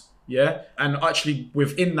twice. Yeah. And actually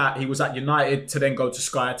within that, he was at United to then go to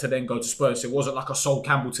Sky, to then go to Spurs. It wasn't like a Sol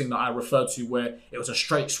Campbell thing that I referred to where it was a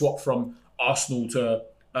straight swap from Arsenal to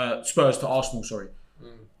Spurs to Arsenal, sorry.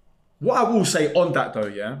 What I will say on that though,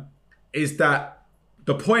 yeah, is that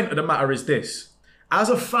the point of the matter is this. As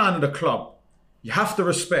a fan of the club, you have to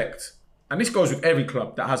respect, and this goes with every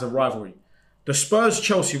club that has a rivalry. The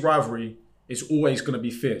Spurs-Chelsea rivalry is always going to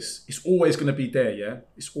be fierce. It's always going to be there, yeah?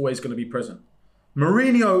 It's always going to be present.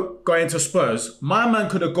 Mourinho going to Spurs, my man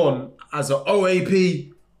could have gone as an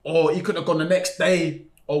OAP, or he could have gone the next day,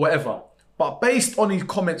 or whatever. But based on his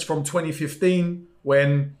comments from 2015,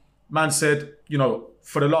 when man said, you know,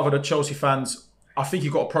 for the love of the Chelsea fans, I think he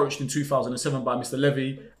got approached in 2007 by Mr.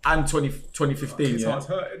 Levy and 2015. He's Yeah?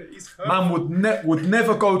 hurt. Man would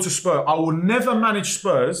never go to Spurs. I will never manage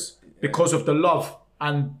Spurs because of the love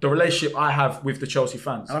and the relationship I have with the Chelsea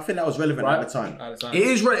fans. And I think that was relevant at the time.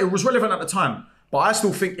 It was relevant at the time, but I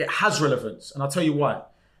still think it has relevance, and I'll tell you why.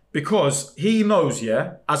 Because he knows,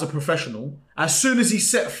 yeah, as a professional, as soon as he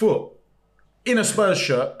set foot in a Spurs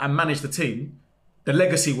shirt and managed the team, the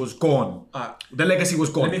legacy was gone. The legacy was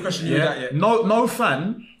gone. Let me question you that, yeah. No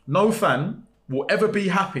fan will ever be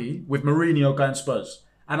happy with Mourinho going Spurs.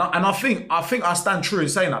 And I think I stand true in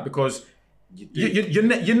saying that because you're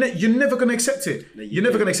never going to accept it. You're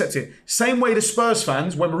never going to accept it. Same way the Spurs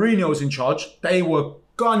fans, when Mourinho was in charge, they were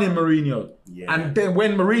gunning Mourinho. Yeah. And then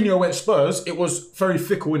when Mourinho went Spurs, it was very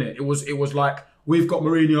fickle, innit? It was like, we've got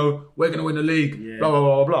Mourinho, we're going to win the league, blah, blah,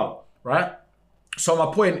 blah, blah, right? So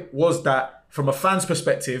my point was that from a fan's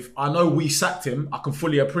perspective, I know we sacked him. I can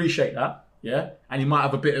fully appreciate that, yeah? And he might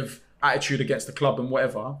have a bit of attitude against the club and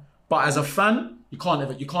whatever. But as a fan, you can't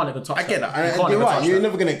ever touch that. I get that. You're right. You're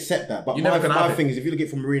never going to accept that. But my thing is, if you look at it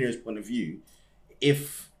from Mourinho's point of view,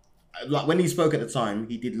 like when he spoke at the time,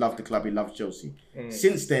 he did love the club. He loved Chelsea.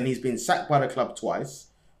 Since then, he's been sacked by the club twice,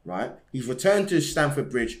 right? He's returned to Stamford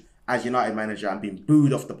Bridge as United manager and been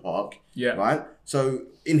booed off the park, right? So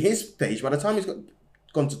in his stage, by the time he's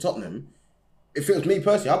gone to Tottenham, if it was me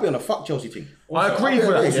personally, I'd be on a fuck Chelsea team. I agree with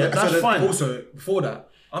that. Yeah, that's fine. Also, before that,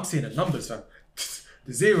 I'm seeing the numbers, fam.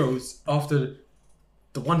 The zeros after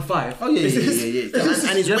the 1-5. Oh yeah. And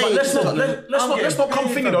he's let's not come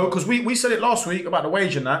thinking though, because we said it last week about the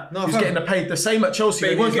wage and that. He's getting paid the same at Chelsea.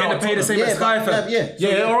 But he wasn't getting paid the same at Sky, fam.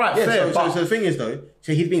 All right, fair. So the thing is though,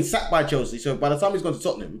 so he'd been sacked by Chelsea. So by the time he's gone to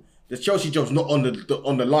Tottenham, the Chelsea job's not on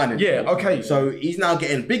the line anymore. Yeah, okay. So he's now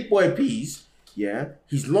getting big boy P's. Yeah,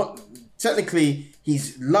 he's not technically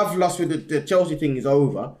his love lust with the Chelsea thing is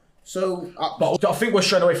over. So, but I think we're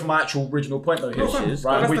straying away from my actual original point though here,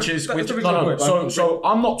 right? So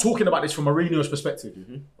I'm not talking about this from Mourinho's perspective,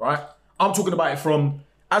 right? I'm talking about it from,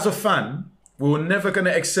 as a fan, we were never going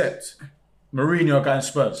to accept Mourinho going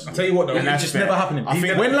Spurs. I'll tell you what though, it's just never happening. He's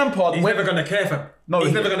never going to care for him. No,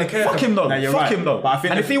 he's never going to care. Fuck him though. Fuck him though. But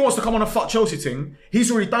if he wants to come on a fuck Chelsea thing,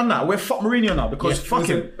 he's already done that. We're fuck Mourinho now because fuck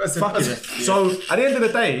him. So at the end of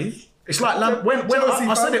the day, it's like when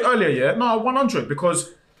I said it earlier, yeah. No, 100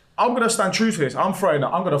 because I'm gonna stand true to this. I'm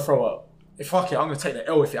gonna throw up. Fuck it, I'm gonna take the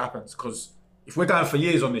L if it happens because if we're going for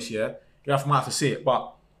years on this year, you might have to see it.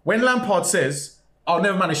 But when Lampard says, "I'll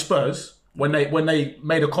never manage Spurs," when they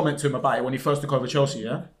made a comment to him about it when he first took over Chelsea,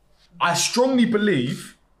 yeah, I strongly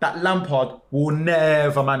believe that Lampard will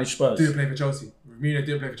never manage Spurs. Didn't play for Chelsea. Mourinho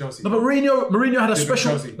didn't play for Chelsea. No, but Mourinho had a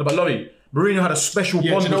special. No, but Laurie, Mourinho had a special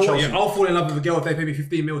Yeah, bond do you know with what? Chelsea. Yeah, I'll fall in love with a girl if they pay me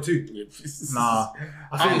 15 mil too. Nah, I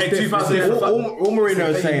I think think it's different. All Mourinho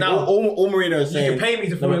is saying, now. all Mourinho is You saying. can pay me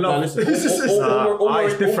to fall in love. Listen, It's different, all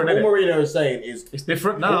innit? Mourinho is saying is. It's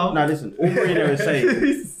different now. No, listen. All Mourinho is saying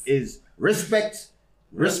is respect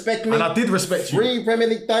me. And I did respect you. 3 Premier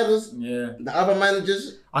League titles. Yeah. The other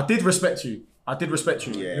managers. I did respect you.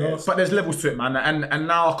 Yeah. But there's levels to it, man, and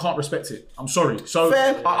now I can't respect it. I'm sorry. So,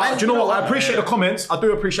 Fair. do you know what? I appreciate the comments. I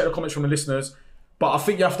do appreciate the comments from the listeners, but I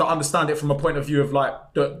think you have to understand it from a point of view of like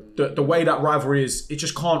the way that rivalry is. It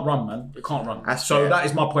just can't run, man. It can't run. That's so fair. that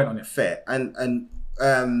is my point on it. Fair. And And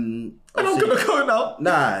I'm gonna go now.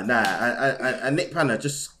 Nah. And Nick Panner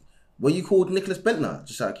just. Were you called Nicholas Bentner?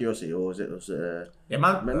 Just out of curiosity, or was it? Yeah,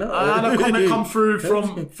 man. Bentner? I had a comment come through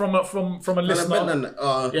from a listener.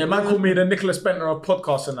 Bentner, Yeah, man called me the Nicholas Bentner of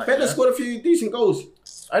podcast and that. Bentner Yeah? scored a few decent goals.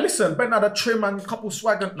 Hey, listen, Bentner had a trim and a couple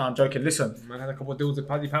swag. No, I'm joking. Listen. Man had a couple of deals with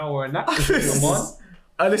Paddy Power and that. Come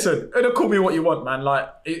on. Listen, don't call me what you want, man. Like,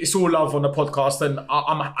 it's all love on the podcast, and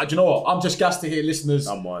do you know what? I'm just gassed to hear listeners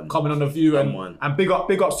I'm on. coming on the view, I'm on. and big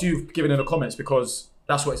ups to you giving in the comments because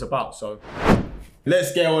that's what it's about. So,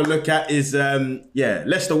 Let's get on a look at is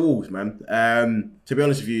Leicester Wolves, man. To be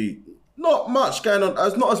honest with you, not much going on.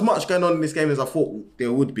 There's not as much going on in this game as I thought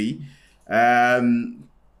there would be.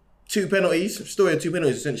 2 penalties, story of 2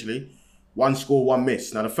 penalties essentially. 1 score, 1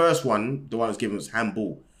 miss. Now the first one, the one that was given was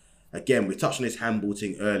handball. Again, we touched on this handball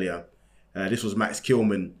thing earlier. This was Max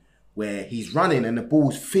Kilman, where he's running and the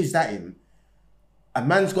ball's fizzed at him. A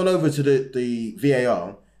man's gone over to the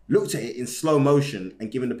VAR, looked at it in slow motion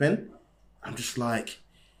and given the pen. I'm just like,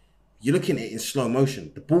 you're looking at it in slow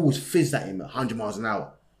motion. The ball's fizzed at him at 100 miles an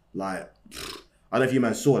hour. Like, I don't know if you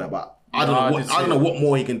man saw that, but I don't know what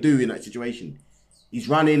more he can do in that situation. He's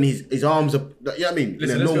running, his arms are, you know what I mean?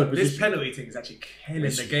 Listen, in a normal this position. penalty thing is actually killing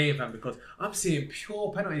the game, man, because I'm seeing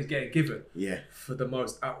pure penalties getting given for the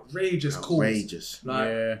most outrageous calls. Outrageous. Like,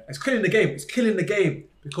 Yeah. it's killing the game. It's killing the game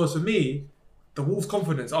because for me, the Wolves'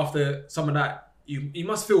 confidence after some of that, you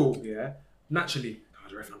must feel, naturally,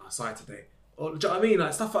 the ref on our side today. Or, do you know what I mean?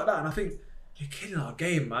 Like, stuff like that. And I think, you're killing our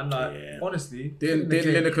game, man. Like, honestly. didn't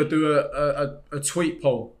Lineker do a tweet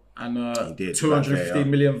poll and He did,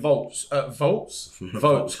 215 million votes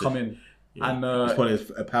come in. Yeah. And it's probably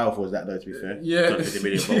as powerful as that, though, to be fair. Yeah. 250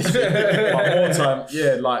 million votes. but more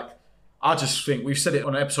time, like, I just think we've said it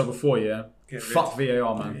on an episode before, fuck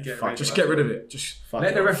VAR, man. Just get rid of it. Just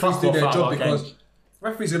let the referees fuck do off their out job of our because game.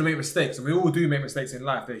 referees are going to make mistakes, and we all do make mistakes in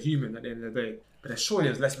life. They're human at the end of the day. But there's surely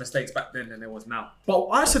there's less mistakes back then than there was now. But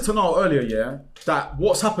I said to Noel earlier, that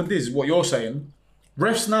what's happened is what you're saying.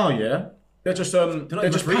 Refs now, they're just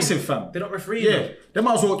passive, fam. They're not refereeing. Yeah, they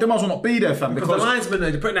might as well not be there, fam. Because the linesmen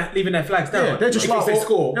they're leaving their flags down. Yeah, they're just in like case they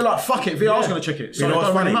score. They're like, fuck it, VR's gonna check it. So You know it what's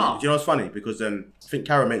don't funny? really Do matter. you know what's funny? Because I think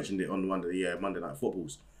Kara mentioned it on one of the Monday Night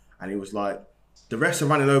Footballs, and he was like, the refs are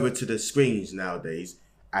running over to the screens nowadays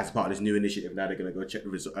as part of this new initiative. Now they're going to go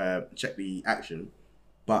check the action.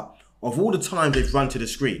 But of all the times they've run to the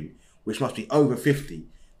screen, which must be over 50,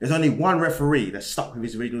 there's only one referee that's stuck with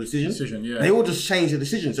his original decision. Yeah. They all just change the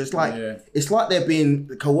decision. So it's like it's like they're being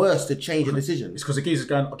coerced to change a decision. It's because the geezer's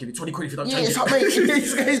going, I'll give you 20 quid if you don't Yeah, change it's it. like,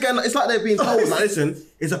 mate, it's like they're being told, like, listen,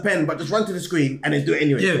 it's a pen, but just run to the screen and then do it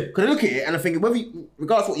anyway. Yeah. Because they look at it and they're thinking,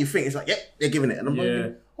 regardless of what you think, it's like, yep, they're giving it. And I'm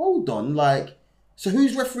like, hold on, like, so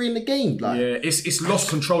who's refereeing the game? Like, Yeah, it's lost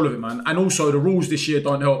control of it, man. And also the rules this year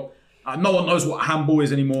don't help. No one knows what a handball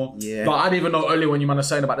is anymore. Yeah. But I didn't even know earlier when you man are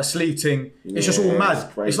saying about the sleeve thing. It's just all mad.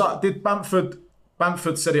 it's crazy. It's like, did Bamford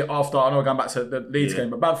said it after, I know we're going back to the Leeds game,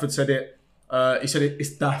 but Bamford said it, he said it's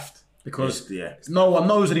daft. Because no one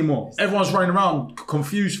knows anymore. Everyone's running around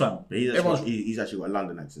confused, fam. He's actually got a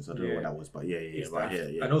London accent, so I don't know what that was, but right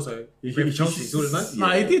here, And also, he's from Chelsea, so it's nice. No,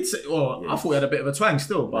 he did say, I thought he had a bit of a twang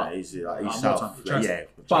still, but he's south.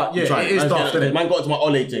 But yeah, it is daft, isn't it? Man got to my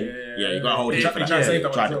Ole thing. Yeah, you got to hold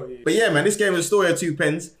it. But yeah, man, this game was a story of 2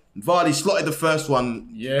 pens. Vardy slotted the first one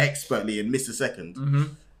expertly and missed the second.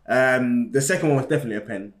 The second one was definitely a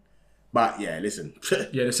pen. But yeah, listen.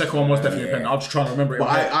 Yeah, the second one was definitely a pen. I'm just trying to remember it. But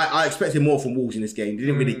I expected more from Wolves in this game. They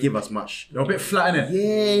didn't really give us much. They're a bit flat, innit?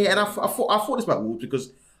 Yeah, and I thought this about Wolves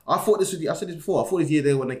because I said this before, I thought this year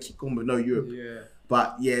they were going to kick on with no Europe. Yeah.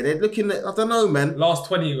 But yeah, they're looking at, I don't know, man. Last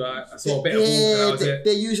 20, I saw a bit of Wolves and that was it.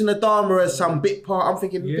 They're using Adama as some bit part. I'm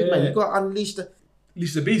thinking, big man, you got to unleash the...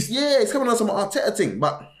 Unleash the beast. Yeah, it's coming on some Arteta thing.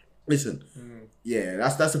 But listen, yeah,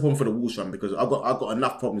 that's the problem for the Wolves fan because I've got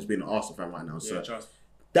enough problems being an Arsenal fan right now. So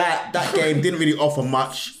that game didn't really offer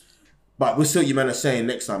much. But we'll see what you men are saying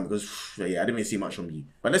next time because, I didn't really see much from you.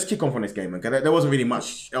 But let's kick on from this game, man, because there wasn't really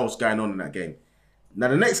much else going on in that game. Now,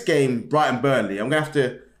 the next game, Brighton-Burnley, I'm going to have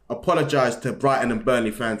to apologise to Brighton and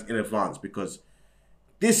Burnley fans in advance because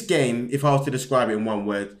this game, if I was to describe it in one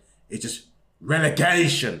word, it's just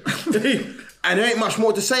relegation. And there ain't much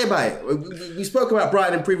more to say about it. We spoke about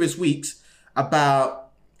Brighton in previous weeks about...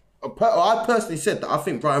 I personally said that I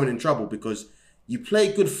think Brighton are in trouble because you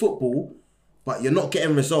play good football, but you're not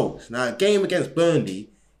getting results. Now, a game against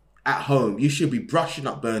Burnley at home, you should be brushing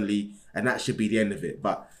up Burnley and that should be the end of it.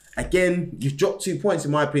 But again, you've dropped 2 points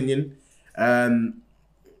in my opinion. And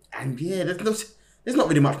yeah, there's not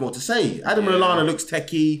really much more to say. Adam Lallana looks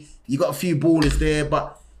techie. You got a few ballers there,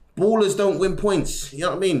 but ballers don't win points. You know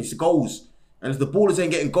what I mean? It's the goals. And if the ballers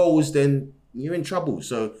ain't getting goals, then you're in trouble.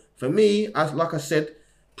 So for me, like I said,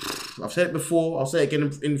 I've said it before, I'll say it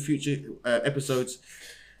again in future episodes.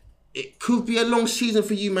 It could be a long season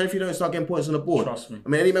for you, man, if you don't start getting points on the board. Trust me. I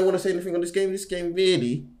mean, any man want to say anything on this game? This game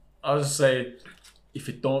really... I would say, if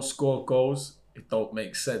you don't score goals, it don't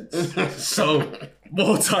make sense. So,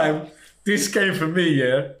 more time. This game for me,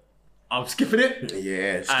 I'm skipping it.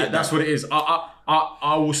 Yeah, And that's what it is.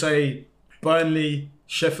 I will say Burnley,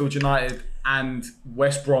 Sheffield United, and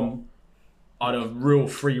West Brom are the real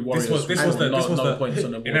three warriors. This was the points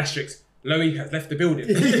on the board. in asterisks. Loic has left the building.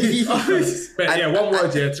 But yeah, one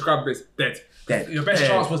word to grab this: dead. Your best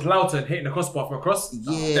chance was Loughton hitting the crossbar from across.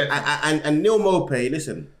 Yeah, and Neil Mopey,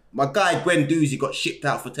 listen, my guy Gwen Doozy got shipped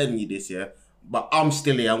out for telling you this, but I'm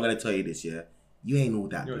still here. I'm gonna tell you this, you ain't all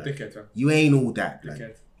that. You're a dickhead, man. You ain't all that,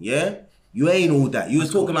 Dickhead. Yeah, you ain't all that. You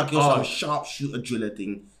was talking like you're some sharpshooter driller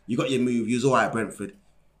thing. You got your move. You was all right, Brentford.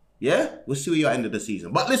 Yeah, we'll see where you're at end of the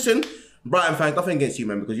season. But listen, Brighton fans, nothing against you,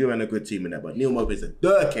 man, because you're in a good team in that. But Neil Mopey's a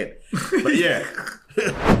dirkhead. But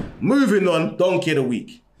yeah, moving on. Donkey of the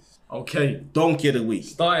week. Okay. Donkey of the week.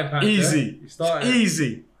 Starting pack. Easy. You started.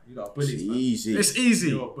 Easy. You got bullies, man. Easy. It's easy.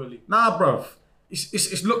 You're a bully. Nah, bruv.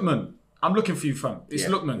 It's Lookman. I'm looking for you, fam. It's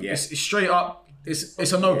Lookman. Yeah. It's straight up. It's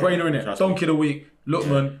a no-brainer, innit? Trust me. Donkey of the week.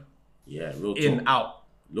 Lookman. Yeah, real talk. In, out.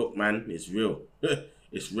 Look, man, it's real.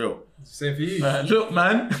 It's real. Same for you. Look,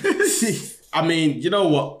 man. I mean, you know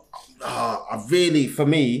what? I really, for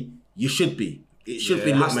me, you should be. It should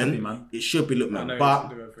be it has to Lookman. be, man. It should be Lookman. No, But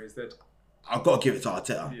he's doing for his dead. I've got to give it to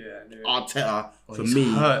Arteta. Yeah, I knew it. Arteta, for he's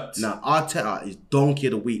me, hurt. now Arteta is donkey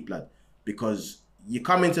of the week, blood. Because you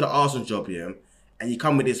come into the Arsenal job here, and you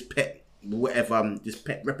come with this pet, whatever, this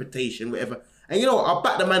pet reputation, whatever. And you know what? I'll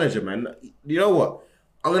back the manager, man. You know what?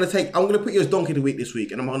 I'm gonna put you as donkey of the week this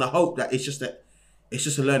week, and I'm gonna hope that it's just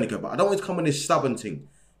a learning curve. But I don't want to come on this stubborn thing,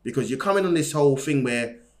 because you're coming on this whole thing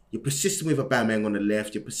where you're persisting with a Aubameyang on the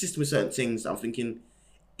left, you're persisting with certain things. I'm thinking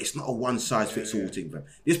it's not a one size fits all thing, man.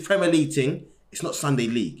 This Premier League thing, it's not Sunday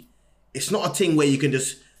League. It's not a thing where you can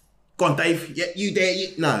just go on, Dave. Yeah, you there?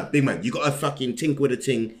 No, big man. You got to fucking tinker with a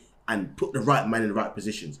thing and put the right man in the right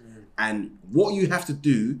positions. And what you have to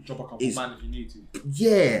do Drop a couple is man if you need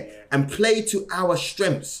to. and play to our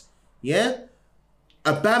strengths. Yeah,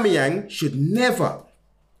 Aubameyang should never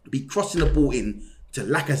be crossing the ball in to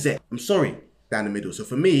Lacazette. I'm sorry, down the middle. So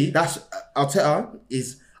for me, that's Arteta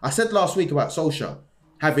is. I said last week about Solskjaer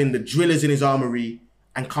having the drillers in his armory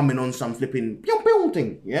and coming on some flipping pew pew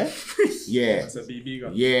thing. Yeah, yeah, That's a BB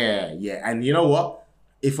gun. yeah. And you know what?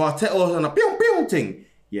 If Arteta was on a pew pew thing,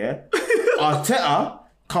 Arteta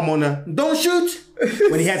come on a don't shoot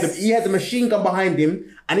when he had the machine gun behind him,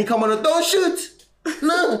 and he come on a don't shoot.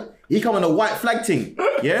 No, he come on a white flag thing.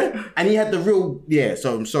 Yeah, and he had the real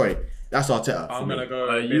So I'm sorry, that's Arteta. I'm for gonna me. go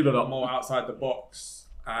a you bit lot- more outside the box,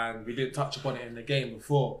 and we didn't touch upon it in the game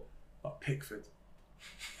before, but Pickford.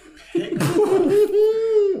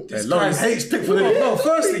 This Laurie hates Pickford, innit? No,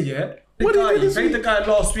 firstly, he played the guy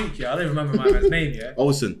last week. I don't even remember my man's name.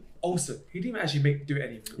 Olsen. Olsen. He didn't actually do it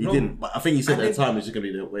anything. He wrong. didn't, but I think he said And at the then- time it's just gonna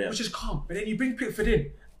be the way. Which is calm, but then you bring Pickford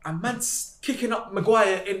in, and man's kicking up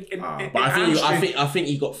Maguire in But I think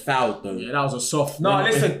he got fouled though. Yeah, that was a soft. No,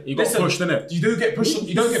 listen. He got pushed, innit? You do get pushed.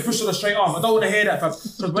 You don't get pushed on a straight arm. I don't want to hear that, fam.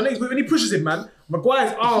 Because when he pushes him, man,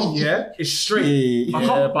 Maguire's arm, is straight. Yeah. I'm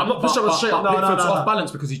not pushing on a straight arm. But No, Pickford's no. off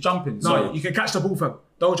balance because he's jumping. No, So you can catch the ball, fam.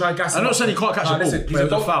 Don't try and gas him. I'm not saying he can't catch the ball, Listen, but he's it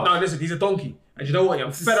was a foul. No, listen, he's a donkey. And you know what?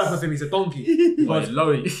 I'm fed up with him. He's a donkey. Because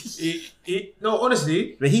Lowy. no,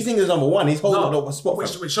 honestly, But he's England's number one. He's holding no, up the spot.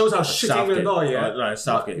 which shows how shit England are, yeah. No,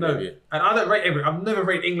 Southgate. No, yeah. and I don't rate everyone. I've never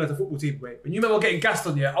rated England as a football team. Wait, when you remember getting gassed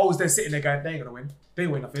on, I was there sitting there going, they ain't gonna win. They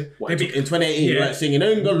ain't win nothing. What, They in 2018, you Yeah. weren't singing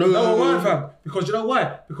England. No, weren't, fam. Because you know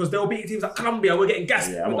why? Because they were beating teams like Colombia. We're getting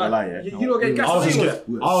gassed. Yeah, I'm not Like, gonna lie, yeah. You don't get gassed. I was just anyway.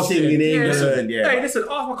 getting- I was singing England, yeah. Hey, listen,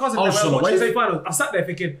 ask my cousin. I was When on the watching wave. the finals, I sat there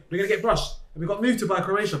thinking we're gonna get brushed, and we got moved to by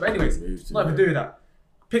Croatia. But anyways, not even doing that.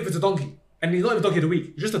 Pickford's a donkey, and he's not even donkey of the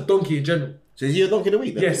week. He's just a donkey in general. So is he a donkey of the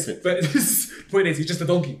week then? Yes, but the point is, he's just a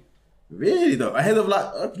donkey. Really though, ahead of like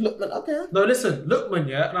Lookman. Okay. No, listen, Lookman,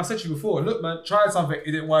 yeah, and I've said to you before, Lookman tried something,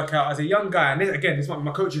 it didn't work out as a young guy. And this might be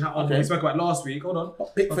my coaching hat on. Okay. We spoke about last week. Hold on.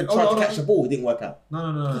 Pickford Hold tried on, to catch the ball, it didn't work out.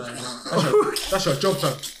 No. That's your job,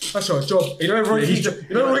 fam. That's your job. You know, Roy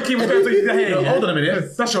Keane will go to your head. Hold on a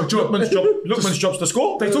minute. That's your job. Lookman's job's to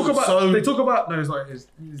score. They talk about. So, No, it's not. It's a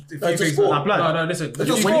few things. score. No, listen. when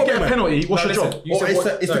you get a penalty, what's your job? You Or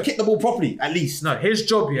said it's to kick the ball properly, at least. No, his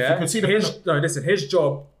job, yeah. concede a His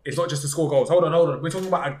job is not just to score goals. Hold on. We're talking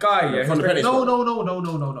about a guy, yeah. From the penalty No. spot. We're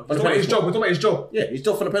talking about his job. We're talking about his job. Yeah, he's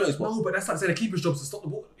job for the penalty spot. No, but that's like saying the keeper's job is to stop the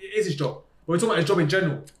ball. It is his job. But we're talking about his job in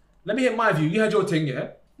general. Let me hit my view. You had your thing, yeah?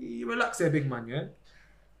 You relax there, big man, yeah?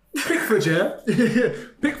 Pickford, yeah?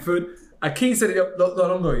 Pickford, Keane said it not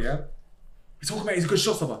long ago, yeah? He's talking about he's a good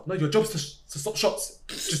shot stopper. No, your job's to stop shots.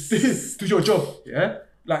 Just do your job, yeah?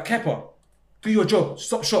 Like Kepa, do your job,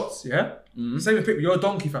 stop shots, yeah? Same with Pickford, you're a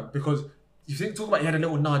donkey, fam, because you talk about he had a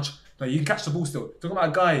little nudge. No, you can catch the ball still. Talking about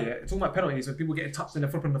a guy, yeah? Talking about penalties when people getting touched and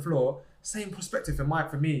they're flopping on the floor. Same perspective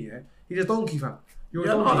for me, yeah? He's a donkey, fam. You're a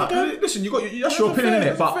donkey. Listen, that's your opinion,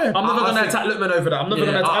 innit? But I'm never going to attack Lookman over that. I'm never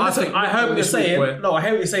going to attack. I heard what you're saying. No, I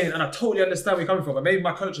hear what you're saying, and I totally understand where you're coming from. But maybe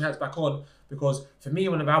my coaching hat's back on because for me,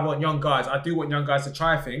 whenever I want young guys, I do want young guys to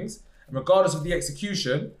try things, and regardless of the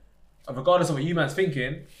execution, and regardless of what you man's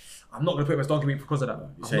thinking, I'm not going to put him as donkey week because of that.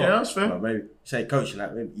 yeah, that's fair. Well, maybe you say coaching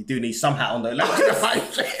that, maybe you do need some hat on though. Like,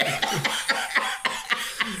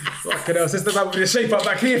 Fucking hell, sister man with the shape up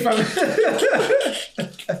back here, fam.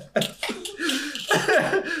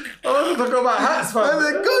 I want to talk about hats, fam. coaching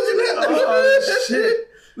hat. Oh, shit.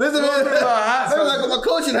 Listen, Talking about hats, I fam. got my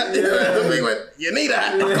coaching hat. The big one. You need a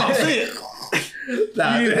hat. I can't see it.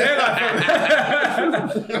 Nah, You hear that, fam?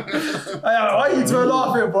 Why are you two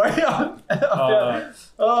laughing, boy?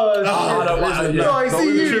 No, I see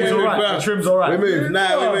you. The trim's alright. we move.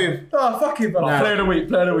 Nah, we move. Oh, fuck it, bro. Player of the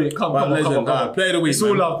week. Come Right, on. listen, play of the week. It's all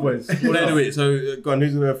man. love, boys. Play of the week. So, go on.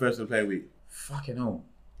 Who's going to go first in play of the week? Fucking hell.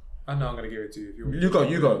 I know I'm going to give it to you if you want.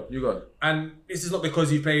 You go. And this is not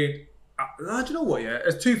because you played. Do you know what? Yeah,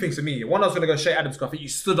 there's two things for me. One, I was going to go Shea Adams because I think you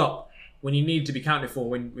stood up when you need to be counted for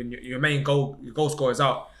when your main goal scorer is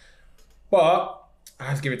out. But I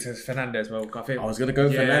have to give it to Fernandez. Well, I think I was going to go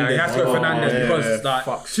yeah, Fernandez. you have to go Fernandez because it's like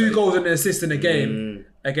fuck's 2 sake. goals and an assist in a game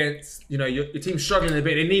against your team's struggling a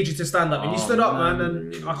bit. They need you to stand up, and you stood up, man.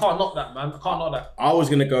 And I can't knock that, man. I can't knock that. I was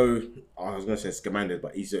going to say Scamanders,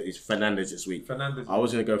 but he's Fernandez this week. Fernandez. I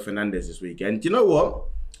was going to go Fernandez this week. And do you know what?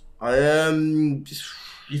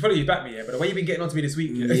 You probably back me, yeah, but the way you've been getting on to me this week,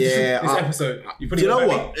 Yeah, this episode, you Do probably you know back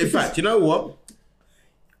what? me. In fact, you know what?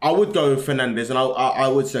 I would go Fernandez, and I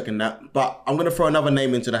would second that. But I'm going to throw another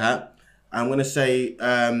name into the hat. I'm going to say,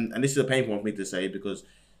 and this is a painful one for me to say because,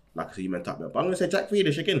 like I said, you meant up there. But I'm going to say Jack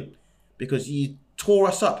Grealish again because you tore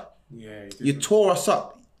us up. Yeah, You tore us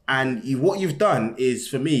up, and what you've done is,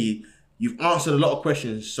 for me, you've answered a lot of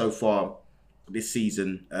questions so far this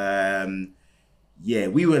season.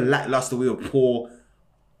 We were lackluster. We were poor.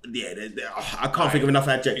 Yeah, I can't think of enough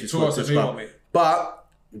adjectives tore us to a new describe. one, mate. But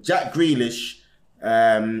Jack Grealish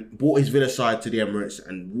brought his Villa side to the Emirates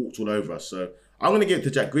and walked all over us. So I'm going to give it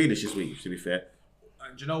to Jack Grealish this week, to be fair.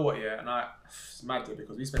 And do you know what? Yeah, and it's mad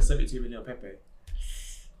because we spent 72 million on Pepe.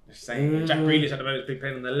 Just saying, Jack Grealish at the moment has been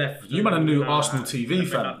playing on the left. You man a new Arsenal TV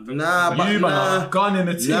fan. Nah, but You man are gun in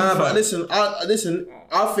the team. Nah, but fam. listen,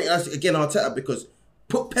 I think that's again Arteta because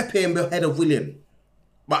put Pepe in the head of William.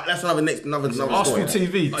 But that's another Arsenal story.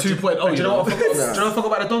 TV 2.0. Do you know what I forgot? Do you know what Nah. I forgot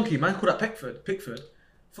about the donkey? Man called that Pickford.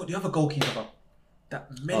 I thought the other goalkeeper. That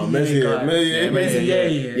Oh, Meslier guy.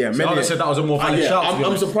 Meslier. Yeah. So I said that was a more valid shout. to be I'm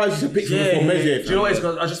honest. surprised he's a picture Yeah, before Meslier. Do you know what it is?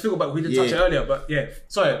 'Cause I just feel about we didn't touch it earlier, but yeah.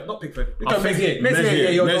 Sorry, not Pickford. I think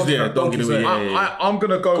Meslier, you're Meslier, donkey of the week, yeah. I'm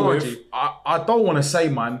gonna go Go on, with. G. I don't want to say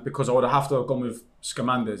man because I would have to have gone with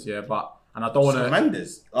Scamanders, yeah, and I don't want to.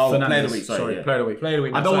 Mendes. Oh, Fernandes, play of the week. Sorry, player of the week. Player of the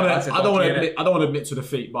week. I don't Sorry, want I to. said I don't want donkey, to admit. I don't want to admit to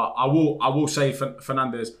defeat, but I will say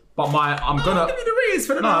Fernandez. But I'm gonna. Give me the ratings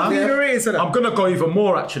for that. Nah, Give me the ratings for that. I'm gonna go even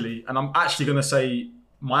more actually, and I'm actually gonna say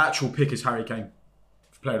my actual pick is Harry Kane,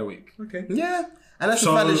 for player of the week. Okay. Yeah, and that's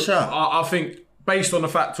So a valid shout. I think based on the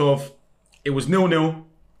fact of it was 0-0,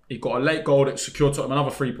 he got a late goal that secured Tottenham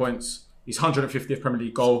another 3 points. His 150th Premier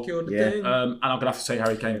League goal. Secured the Yeah. thing. And I'm gonna have to say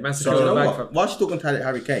Harry Kane. Man, So, secured you know the bag what? for- Whilst you're talking to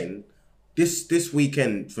Harry Kane, this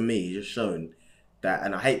weekend for me has just shown that,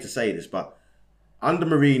 and I hate to say this, but under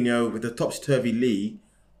Mourinho with the topsy-turvy league,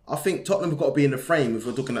 I think Tottenham have got to be in the frame if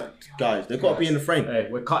we're looking at guys. They've got to be in the frame. Hey,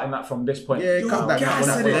 we're cutting that from this point. Yeah, You're cut that. gassing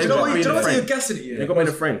Cut it. that. Do you They've know got what to be in the you're frame. gassing it? Yeah. They've got to be in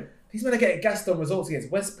the frame. These men are getting gassed on results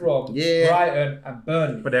against West Brom, Yeah. Brighton, and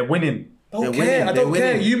Burnley. But they're winning. Don't They're care. winning, I they're don't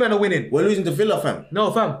care. winning. You men are winning. We're losing to Villa, fam.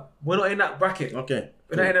 No, fam. We're not in that bracket. Okay.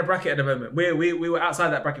 We're not in a bracket at the moment. We were outside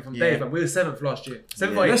that bracket from Dave, and we were 7th last year.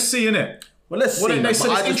 7th or 8th. Let's see, innit? Well, let's see. They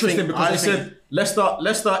said it's interesting think, because they said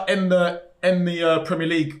Leicester end the Premier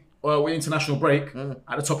League with international break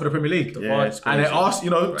at the top of the Premier League. And it asked,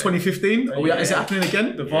 2015, is it happening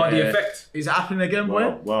again? The Vardy effect. Is it happening again, boy?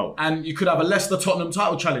 Wow. And you could have a Leicester Tottenham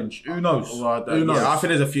title challenge. Who knows? Who knows? Yeah, I think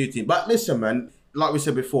there's a few teams. But listen, man, like we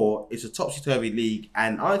said before, it's a topsy-turvy league.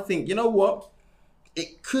 And I think, you know what?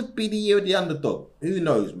 It could be the year of the underdog. Who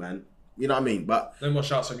knows, man? You know what I mean? But no more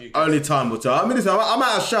shouts from you. Only time will tell. I mean, listen, I'm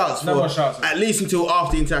out of shouts for at least until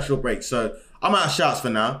after the international break. So I'm out of shouts for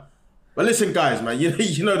now. But listen, guys, man,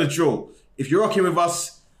 you know the drill. If you're rocking with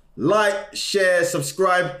us, like, share,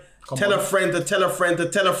 subscribe, tell a friend to tell a friend to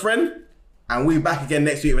tell a friend. And we're back again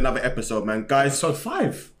next week with another episode, man. Guys, episode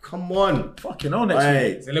 5. Come on. Fucking hell, next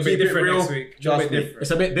week. It's a little bit different next week.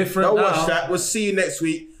 It's a bit different. Don't watch that. We'll see you next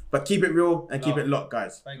week. But keep it real and keep it locked,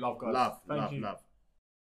 guys. Love, guys. Love.